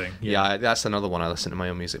or something. That's another one. I listen to my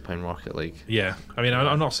own music playing Rocket League. I mean,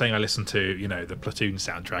 I'm not saying I listen to the Platoon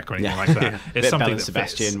soundtrack or anything like that. It's something that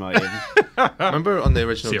Sebastian. Remember on the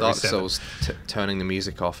original Dark Souls, turning the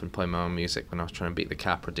music off and playing my own music when I was trying to beat the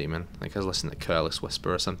Capra Demon. Like I was listening to Careless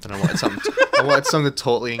Whisper or something. I wanted something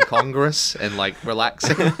totally incongruous and like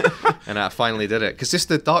relaxing, and I finally did it. Because just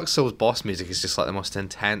the Dark Souls boss music is just like the most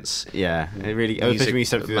intense. It really. Especially when you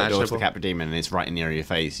step through that door to the Capra Demon and it's right near your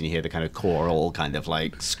face, and you hear the kind of choral kind of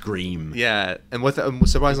like scream. And with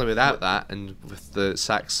surprisingly without that, and with the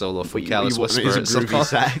sax solo for Careless Whisper, it's a groovy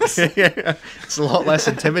sax. It's a lot less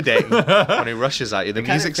intimidating when he rushes at you. The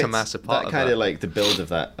music's a massive part of that. Kind of like the build of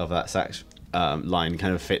that sax line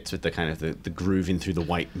kind of fits with the kind of the grooving through the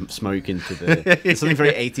white smoke into the. There's something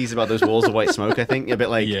very 80s about those walls of white smoke. I think a bit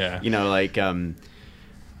like like.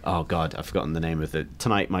 Oh God, I've forgotten the name of it.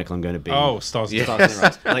 Tonight, Michael, I'm going to be. Stars.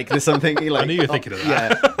 Like there's something like. I knew you were thinking of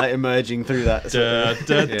that. Like emerging through that.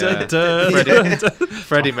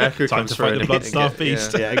 Freddie Mercury Time comes to through fight the Blood-Starved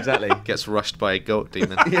Beast. Yeah, exactly. Gets rushed by a goat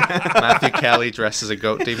demon. Matthew Kelly dresses a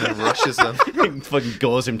goat demon and rushes them. Fucking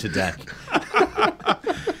gores him to death.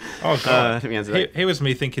 Oh God! I think we answered that. Here was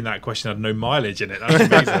me thinking that question had no mileage in it. That was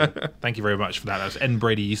amazing. Thank you very much for that. That was N.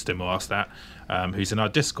 Brady Easton who asked that, who's in our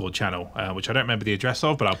Discord channel, which I don't remember the address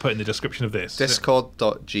of, but I'll put in the description of this.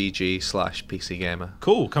 Discord.gg/PCGamer.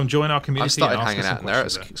 Cool. Come join our community. I started hanging out in there.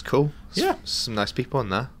 It's cool. Yeah. Some nice people in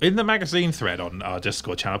there. In the magazine thread on our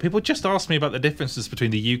Discord channel, people just asked me about the differences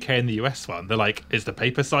between the UK and the US one. They're like, is the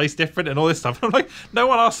paper size different and all this stuff? And I'm like, no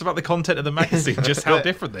one asked about the content of the magazine, just how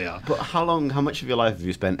different they are. But how much of your life have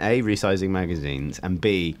you spent A, resizing magazines, and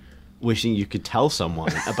B, wishing you could tell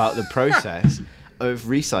someone about the process of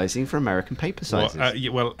resizing for American paper sizes?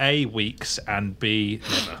 Well, A, weeks, and B,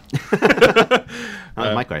 never. That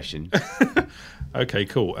was my question. Okay,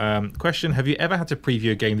 cool. Question: have you ever had to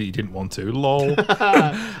preview a game that you didn't want to? Lol.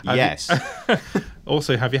 Yes.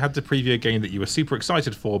 Also, have you had to preview a game that you were super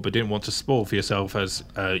excited for but didn't want to spoil for yourself as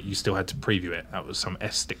you still had to preview it? That was some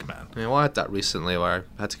S-stick man. Yeah, well, I had that recently where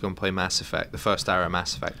I had to go and play Mass Effect, the first hour of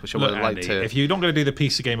Mass Effect, which I would have liked to... If you're not going to do the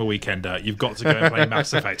PC Gamer Weekender, you've got to go and play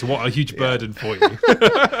Mass Effect. What a huge burden for you.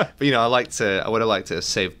 But, you know, I would have liked to have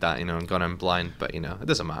saved that, you know, and gone in blind, but, you know, it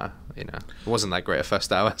doesn't matter. You know, it wasn't that great a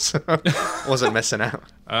first hour, so I wasn't missing out.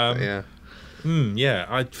 Yeah.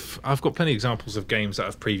 I've got plenty of examples of games that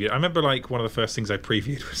I've previewed. I remember like one of the first things I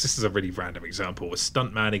previewed was, this is a really random example, was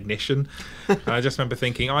Stuntman Ignition. And I just remember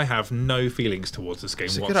thinking, I have no feelings towards this game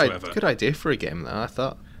whatsoever. Good idea for a game, though, I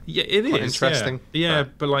thought. Yeah, it is. Interesting. Yeah,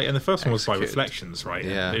 but like, and the first one was like Execute. Reflections, right?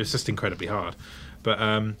 Yeah. It was just incredibly hard. But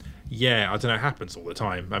yeah, I don't know, it happens all the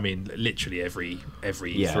time. I mean, literally every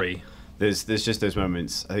E3. There's just those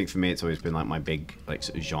moments. I think for me, it's always been like my big like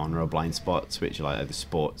sort of genre blind spots, which are like either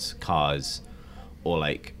sports, cars, or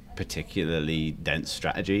like particularly dense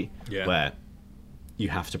strategy, where you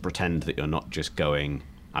have to pretend that you're not just going,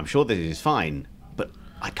 I'm sure this is fine, but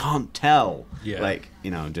I can't tell. Yeah. Like,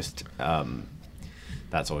 you know, just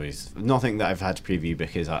that's always nothing that I've had to preview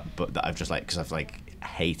because I've just like, because I've like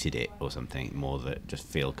hated it or something more, that just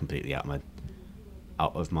feel completely out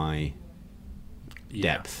of my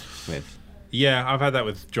depth with. Yeah, I've had that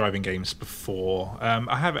with driving games before.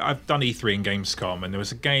 I've done E3 and Gamescom, and there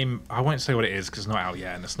was a game, I won't say what it is because it's not out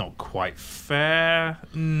yet, and it's not quite fair.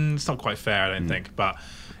 It's not quite fair, I don't think, but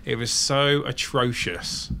it was so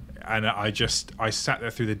atrocious, and I sat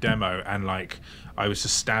there through the demo, and like I was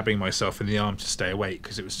just stabbing myself in the arm to stay awake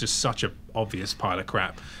because it was just such a obvious pile of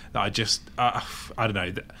crap that I just I don't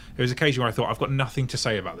know. There was an occasion where I thought, I've got nothing to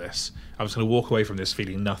say about this. I was going to walk away from this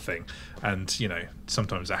feeling nothing, and you know,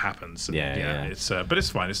 sometimes that happens. And, yeah. It's but it's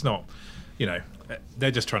fine. It's not, you know,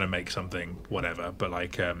 they're just trying to make something whatever. But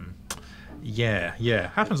like, happens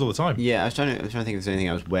all the time. Yeah, I was trying to think if there's anything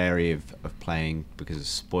I was wary of playing because of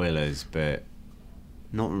spoilers, but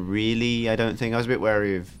not really. I don't think I was a bit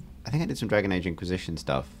wary of. I think I did some Dragon Age Inquisition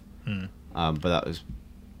stuff, but that was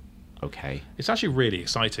okay. It's actually really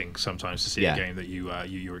exciting sometimes to see a game that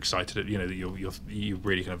you're excited at, you know, that you're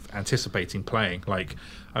really kind of anticipating playing. Like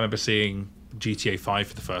I remember seeing GTA 5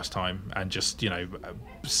 for the first time and just, you know,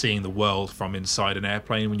 seeing the world from inside an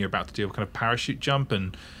airplane when you're about to do a kind of parachute jump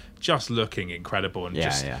and just looking incredible, and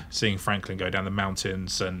seeing Franklin go down the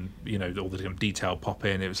mountains and, you know, all the kind of detail pop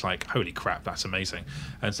in. It was like, holy crap, that's amazing.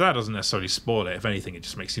 And so that doesn't necessarily spoil it. If anything, it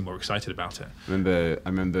just makes you more excited about it. I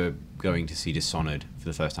remember going to see Dishonored for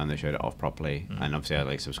the first time they showed it off properly, and obviously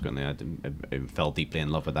I subsequently I fell deeply in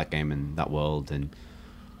love with that game and that world and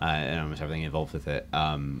almost everything involved with it.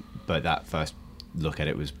 But that first look at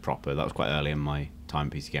it was proper. That was quite early in my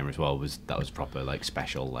time PC Gamer as well. That was proper, like,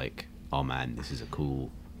 special, like, oh man, this is a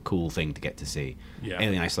cool thing to get to see.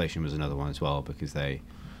 Alien Isolation was another one as well, because they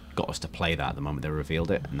got us to play that at the moment they revealed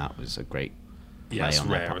it, and that was a great play. It's on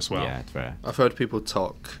rare as well. Yeah, it's rare. I've heard people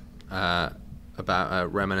talk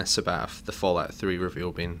reminisce about the Fallout 3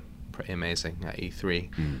 reveal being pretty amazing at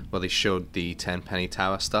E3. Well, they showed the 10 Penny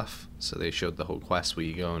Tower stuff, so they showed the whole quest where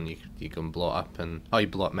you go and you go and blow it up, and you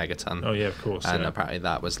blow up Megaton. Oh yeah, of course. And apparently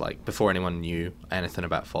that was like, before anyone knew anything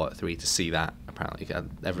about Fallout 3, to see that, apparently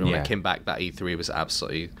everyone that came back that E3 was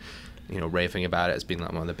absolutely, you know, raving about it. It's been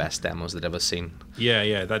like one of the best demos they'd ever seen.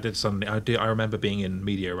 Yeah, that did something. I remember being in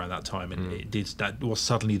media around that time, and that was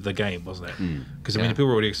suddenly the game, wasn't it? Because I mean, people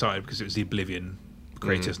were already excited because it was the Oblivion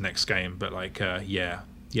creators' next game, but like, yeah,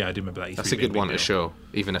 I do remember that. That's a good one to show,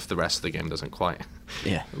 even if the rest of the game doesn't quite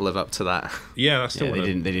live up to that. Yeah, that's still.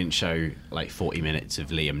 They didn't show like 40 minutes of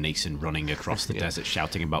Liam Neeson running across the desert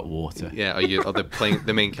shouting about water. Yeah, or they're playing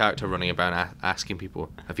the main character running about asking people,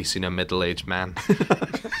 "Have you seen a middle-aged man?"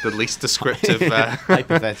 The least descriptive.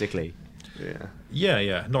 Hypothetically.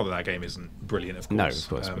 Yeah. Not that game isn't brilliant, of course. No, of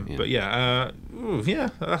course.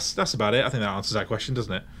 But that's about it. I think that answers that question,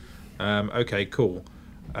 doesn't it? Okay, cool.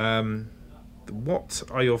 What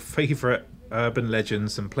are your favourite urban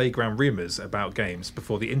legends and playground rumours about games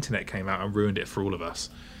before the internet came out and ruined it for all of us?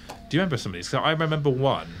 Do you remember some of these? 'Cause I remember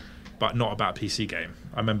one, but not about a PC game.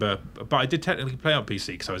 But I did technically play on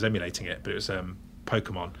PC because I was emulating it, but it was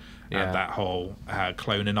Pokemon and that whole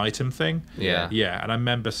clone an item thing. Yeah. And I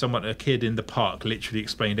remember a kid in the park literally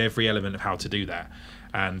explained every element of how to do that.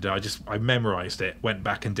 And I memorised it, went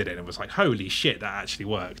back and did it, and was like, holy shit, that actually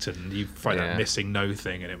worked. And you find that missing no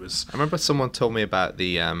thing, and it was... I remember someone told me about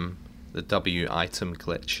the W item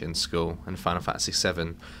glitch in school in Final Fantasy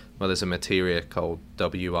VII, where there's a materia called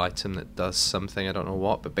W item that does something, I don't know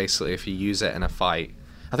what, but basically if you use it in a fight,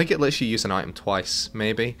 I think it lets you use an item twice,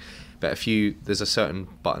 maybe, but there's a certain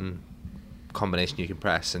button combination you can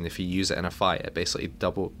press, and if you use it in a fight, it basically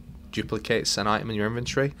duplicates an item in your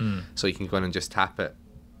inventory, so you can go in and just tap it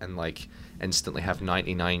and like instantly have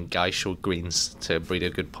 99 Gysahl greens to breed a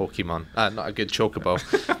good Pokemon, not a good Chocobo.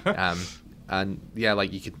 And yeah,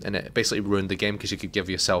 like you could, and it basically ruined the game because you could give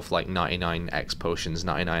yourself like 99 X potions,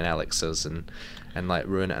 99 elixirs, and like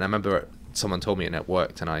ruin it. And I remember someone told me and it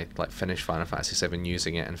worked, and I like finished Final Fantasy VII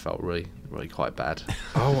using it and felt really quite bad.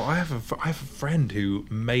 Oh, I have a friend who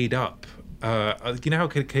made up. You know how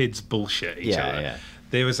kids bullshit each other. Yeah.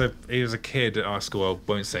 He was a kid at our school. I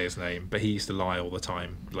won't say his name, but he used to lie all the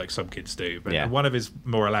time, like some kids do. But one of his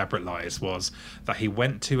more elaborate lies was that he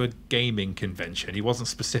went to a gaming convention. He wasn't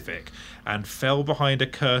specific, and fell behind a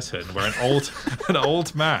curtain where an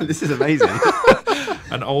old man. This is amazing.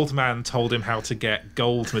 An old man told him how to get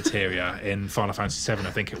gold materia in Final Fantasy VII,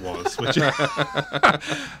 I think it was.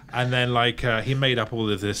 And then he made up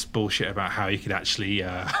all of this bullshit about how you could actually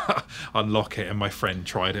unlock it, and my friend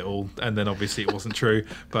tried it all, and then obviously it wasn't true.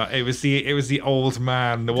 But it was the old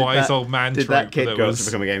man, the wise old man. Did that kid grow up to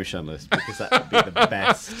become a game journalist? Because that would be the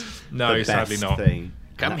best. No, sadly not. Thing.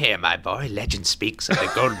 Come here, my boy. Legend speaks of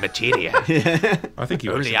the gold materia. I think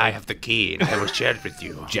only I have the key, and I will share it with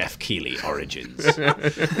you. Jeff Keighley origins.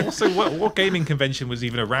 Also, what gaming convention was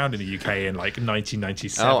even around in the UK in like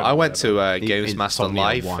 1997? Oh, I went to Games Master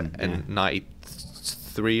Live in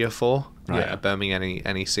 93 or 4. Right. At Birmingham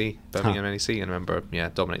NEC. And I remember,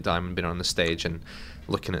 Dominic Diamond being on the stage and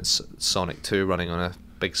looking at Sonic 2 running on a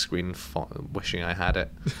big screen, wishing I had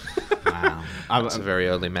it. Wow. That's a very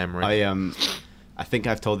early memory. I think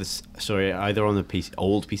I've told this story either on the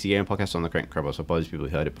old PC Gamer podcast or on the Crank Crowbar, so apologies people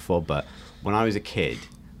who heard it before, but when I was a kid,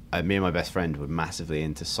 me and my best friend were massively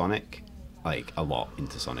into Sonic, like a lot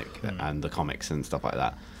into Sonic and the comics and stuff like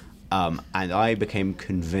that. And I became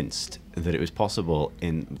convinced that it was possible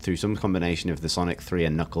through some combination of the Sonic 3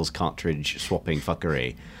 and Knuckles cartridge swapping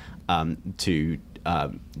fuckery to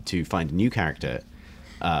find a new character,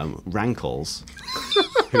 Rankles,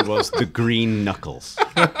 who was the green Knuckles.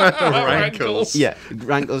 Rankles. Yeah,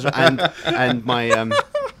 Rankles, and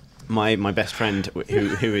my best friend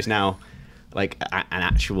who is now like an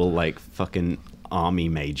actual like fucking army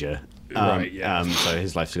major. Right. Yeah. So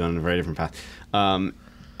his life's gone on a very different path.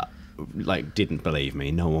 Like didn't believe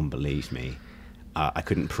me. No one believed me. I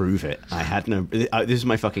couldn't prove it. I had no. This is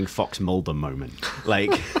my fucking Fox Mulder moment.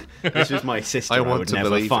 Like this was my sister. I want to never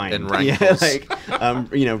believe find. in Rankles.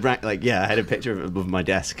 Yeah, I had a picture above my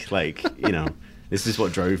desk. Like this is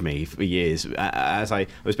what drove me for years. As I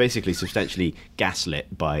was basically substantially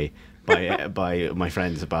gaslit by my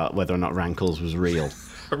friends about whether or not Rankles was real.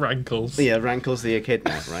 Rankles. Yeah, Rankles the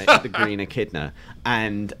echidna, right? The green echidna.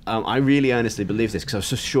 And I really earnestly believe this because I was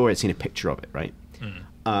so sure I'd seen a picture of it, right?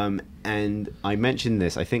 And I mentioned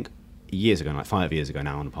this, I think, years ago, like 5 years ago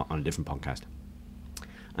now, on a different podcast.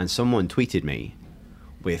 And someone tweeted me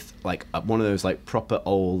with like one of those like proper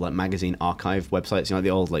old like magazine archive websites, the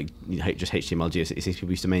old like just HTML GeoCities people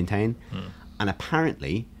used to maintain. And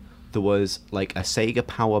apparently there was like a Sega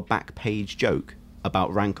Power back page joke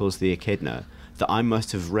about Rankles the echidna that I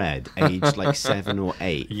must have read aged like 7 or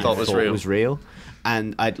 8 and thought it was real.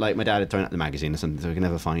 And I'd like my dad had thrown out the magazine or something, so I could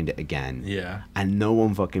never find it again. Yeah. And no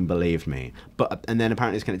one fucking believed me. And then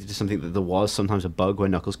apparently it's connected to something that there was sometimes a bug where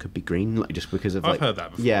Knuckles could be green, like just because of I've heard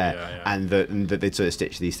that before. Yeah. And that they'd sort of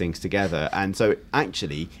stitch these things together. And so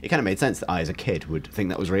actually, it kind of made sense that I, as a kid, would think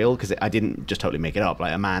that was real because I didn't just totally make it up.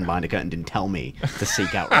 Like a man behind a curtain didn't tell me to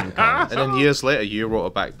seek out Rankles. And then years later, you wrote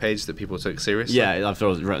a back page that people took seriously. Yeah, I've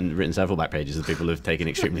written several back pages that people have taken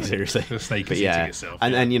extremely seriously. The snake is eating itself.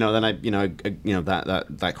 And then then I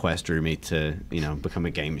that quest drew me to become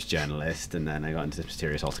a games journalist, and then I got into this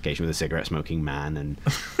mysterious altercation with a cigarette smoking man, and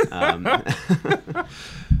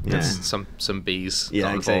some bees.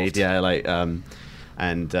 Yeah, exactly. Yeah, like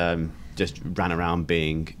and just ran around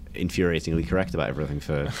being infuriatingly correct about everything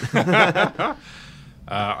for.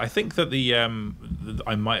 I think that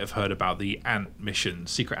I might have heard about the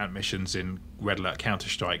secret ant missions in Red Alert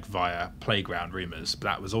Counter-Strike via Playground rumors, but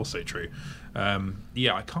that was also true.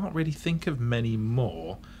 I can't really think of many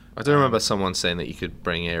more. I do remember someone saying that you could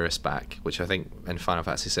bring Aeris back, which I think in Final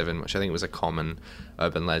Fantasy VII, which I think was a common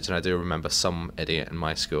urban legend. I do remember some idiot in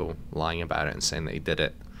my school lying about it and saying that he did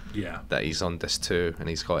it. Yeah. That he's on disc 2 and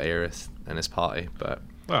he's got Aerith in his party, but.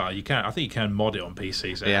 Well, you can. I think you can mod it on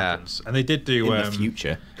PCs. Happens. And they did do in the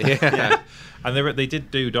future. Yeah. And they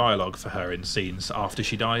did do dialogue for her in scenes after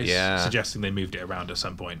she dies, suggesting they moved it around at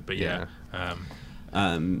some point. But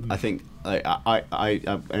I think when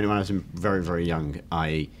I was very, very young,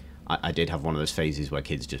 I I did have one of those phases where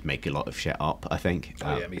kids just make a lot of shit up, I think.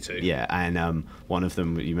 Oh, yeah, me too. Yeah, and one of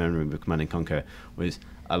them, you remember with Command & Conquer, was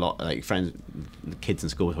a lot, like, friends, kids in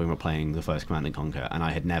school were talking about playing the first Command & Conquer, and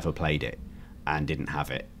I had never played it and didn't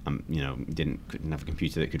have it. Couldn't have a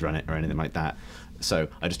computer that could run it or anything like that. So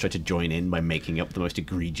I just tried to join in by making up the most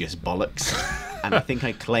egregious bollocks. And I think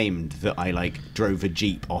I claimed that I drove a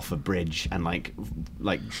jeep off a bridge and like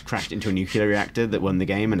crashed into a nuclear reactor that won the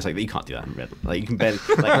game. And it's like, you can't do that in real. Like, you can barely.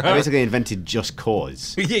 I basically invented Just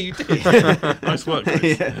Cause. Yeah, you did. Nice work,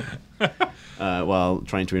 Chris. Yeah. While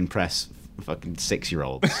trying to impress fucking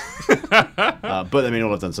 6-year-olds. But I mean,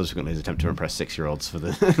 all I've done subsequently is attempt to impress 6-year-olds for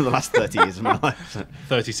the last 30 years of my life. So.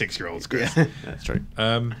 36-year-olds, Chris. Yeah, that's true.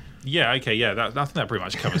 Yeah, okay, yeah, I think that pretty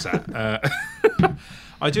much covers that.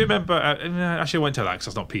 I do remember, actually I won't tell that because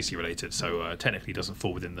that's not PC related, so technically doesn't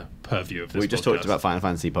fall within the purview of this We just podcast. talked about Final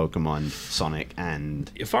Fantasy, Pokemon, Sonic,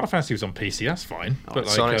 and... If Final Fantasy was on PC, that's fine. But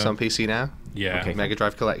Sonic's on PC now. Yeah. Okay. Mega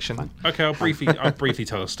Drive Collection. Fine. Okay, I'll briefly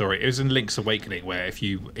tell a story. It was in Link's Awakening where if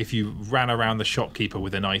you ran around the shopkeeper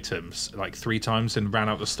with an items like 3 times and ran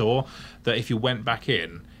out the store, that if you went back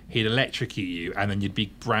in, he'd electrocute you, and then you'd be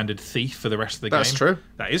branded thief for the rest of the game. That's true.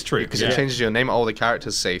 That is true. Because it changes your name. All the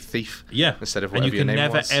characters say thief. Yeah. Instead of and whatever you can your name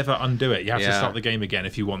never was. ever undo it. You have to Yeah. start the game again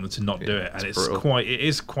if you want them to not do it, and brutal. it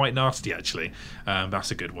is quite nasty actually.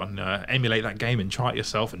 That's a good one. Emulate that game and try it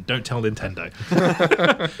yourself, and don't tell Nintendo.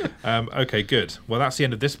 Okay, good. Well, that's the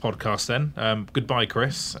end of this podcast then. Goodbye,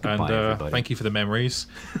 Chris, and everybody. thank you for the memories.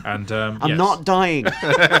 And I'm not dying. For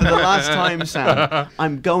the last time, Sam,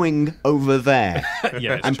 I'm going over there.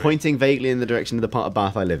 Yeah, it's I'm true. pointing vaguely in the direction of the part of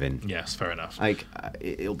Bath I live in. Yes, fair enough. Like,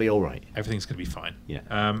 it'll be all right. Everything's going to be fine. Yeah.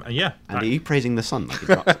 And yeah. And are you praising the sun like it's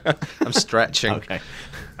not? I'm stretching. Okay.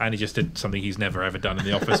 And he just did something he's never ever done in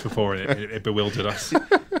the office before, and it bewildered us.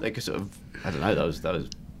 Like a sort of, I don't know.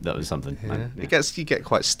 That was something. Yeah. Yeah. You get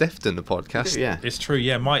quite stiffed in the podcast. Yeah. It's true,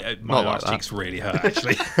 yeah. My Not like arse that. cheeks really hurt,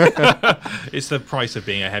 actually. It's the price of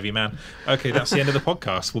being a heavy man. Okay, that's the end of the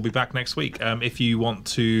podcast. We'll be back next week. If you want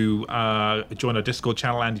to join our Discord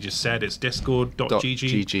channel, Andy just said it's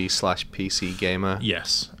discord.gg. .gg/PC Gamer.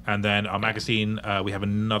 Yes. And then our magazine, we have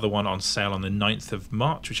another one on sale on the 9th of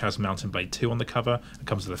March, which has Mountain Blade 2 on the cover. It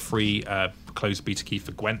comes with a free closed beta key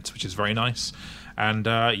for Gwent, which is very nice. And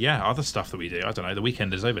other stuff that we do. I don't know. The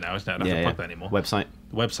weekend is over now, isn't it? I don't have to plug that anymore. Website.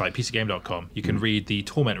 The website, pcgame.com. You can read the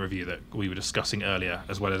Torment review that we were discussing earlier,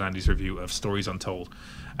 as well as Andy's review of Stories Untold.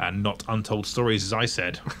 And not Untold Stories, as I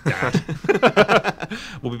said, Dad.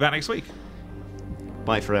 We'll be back next week.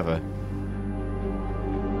 Bye forever.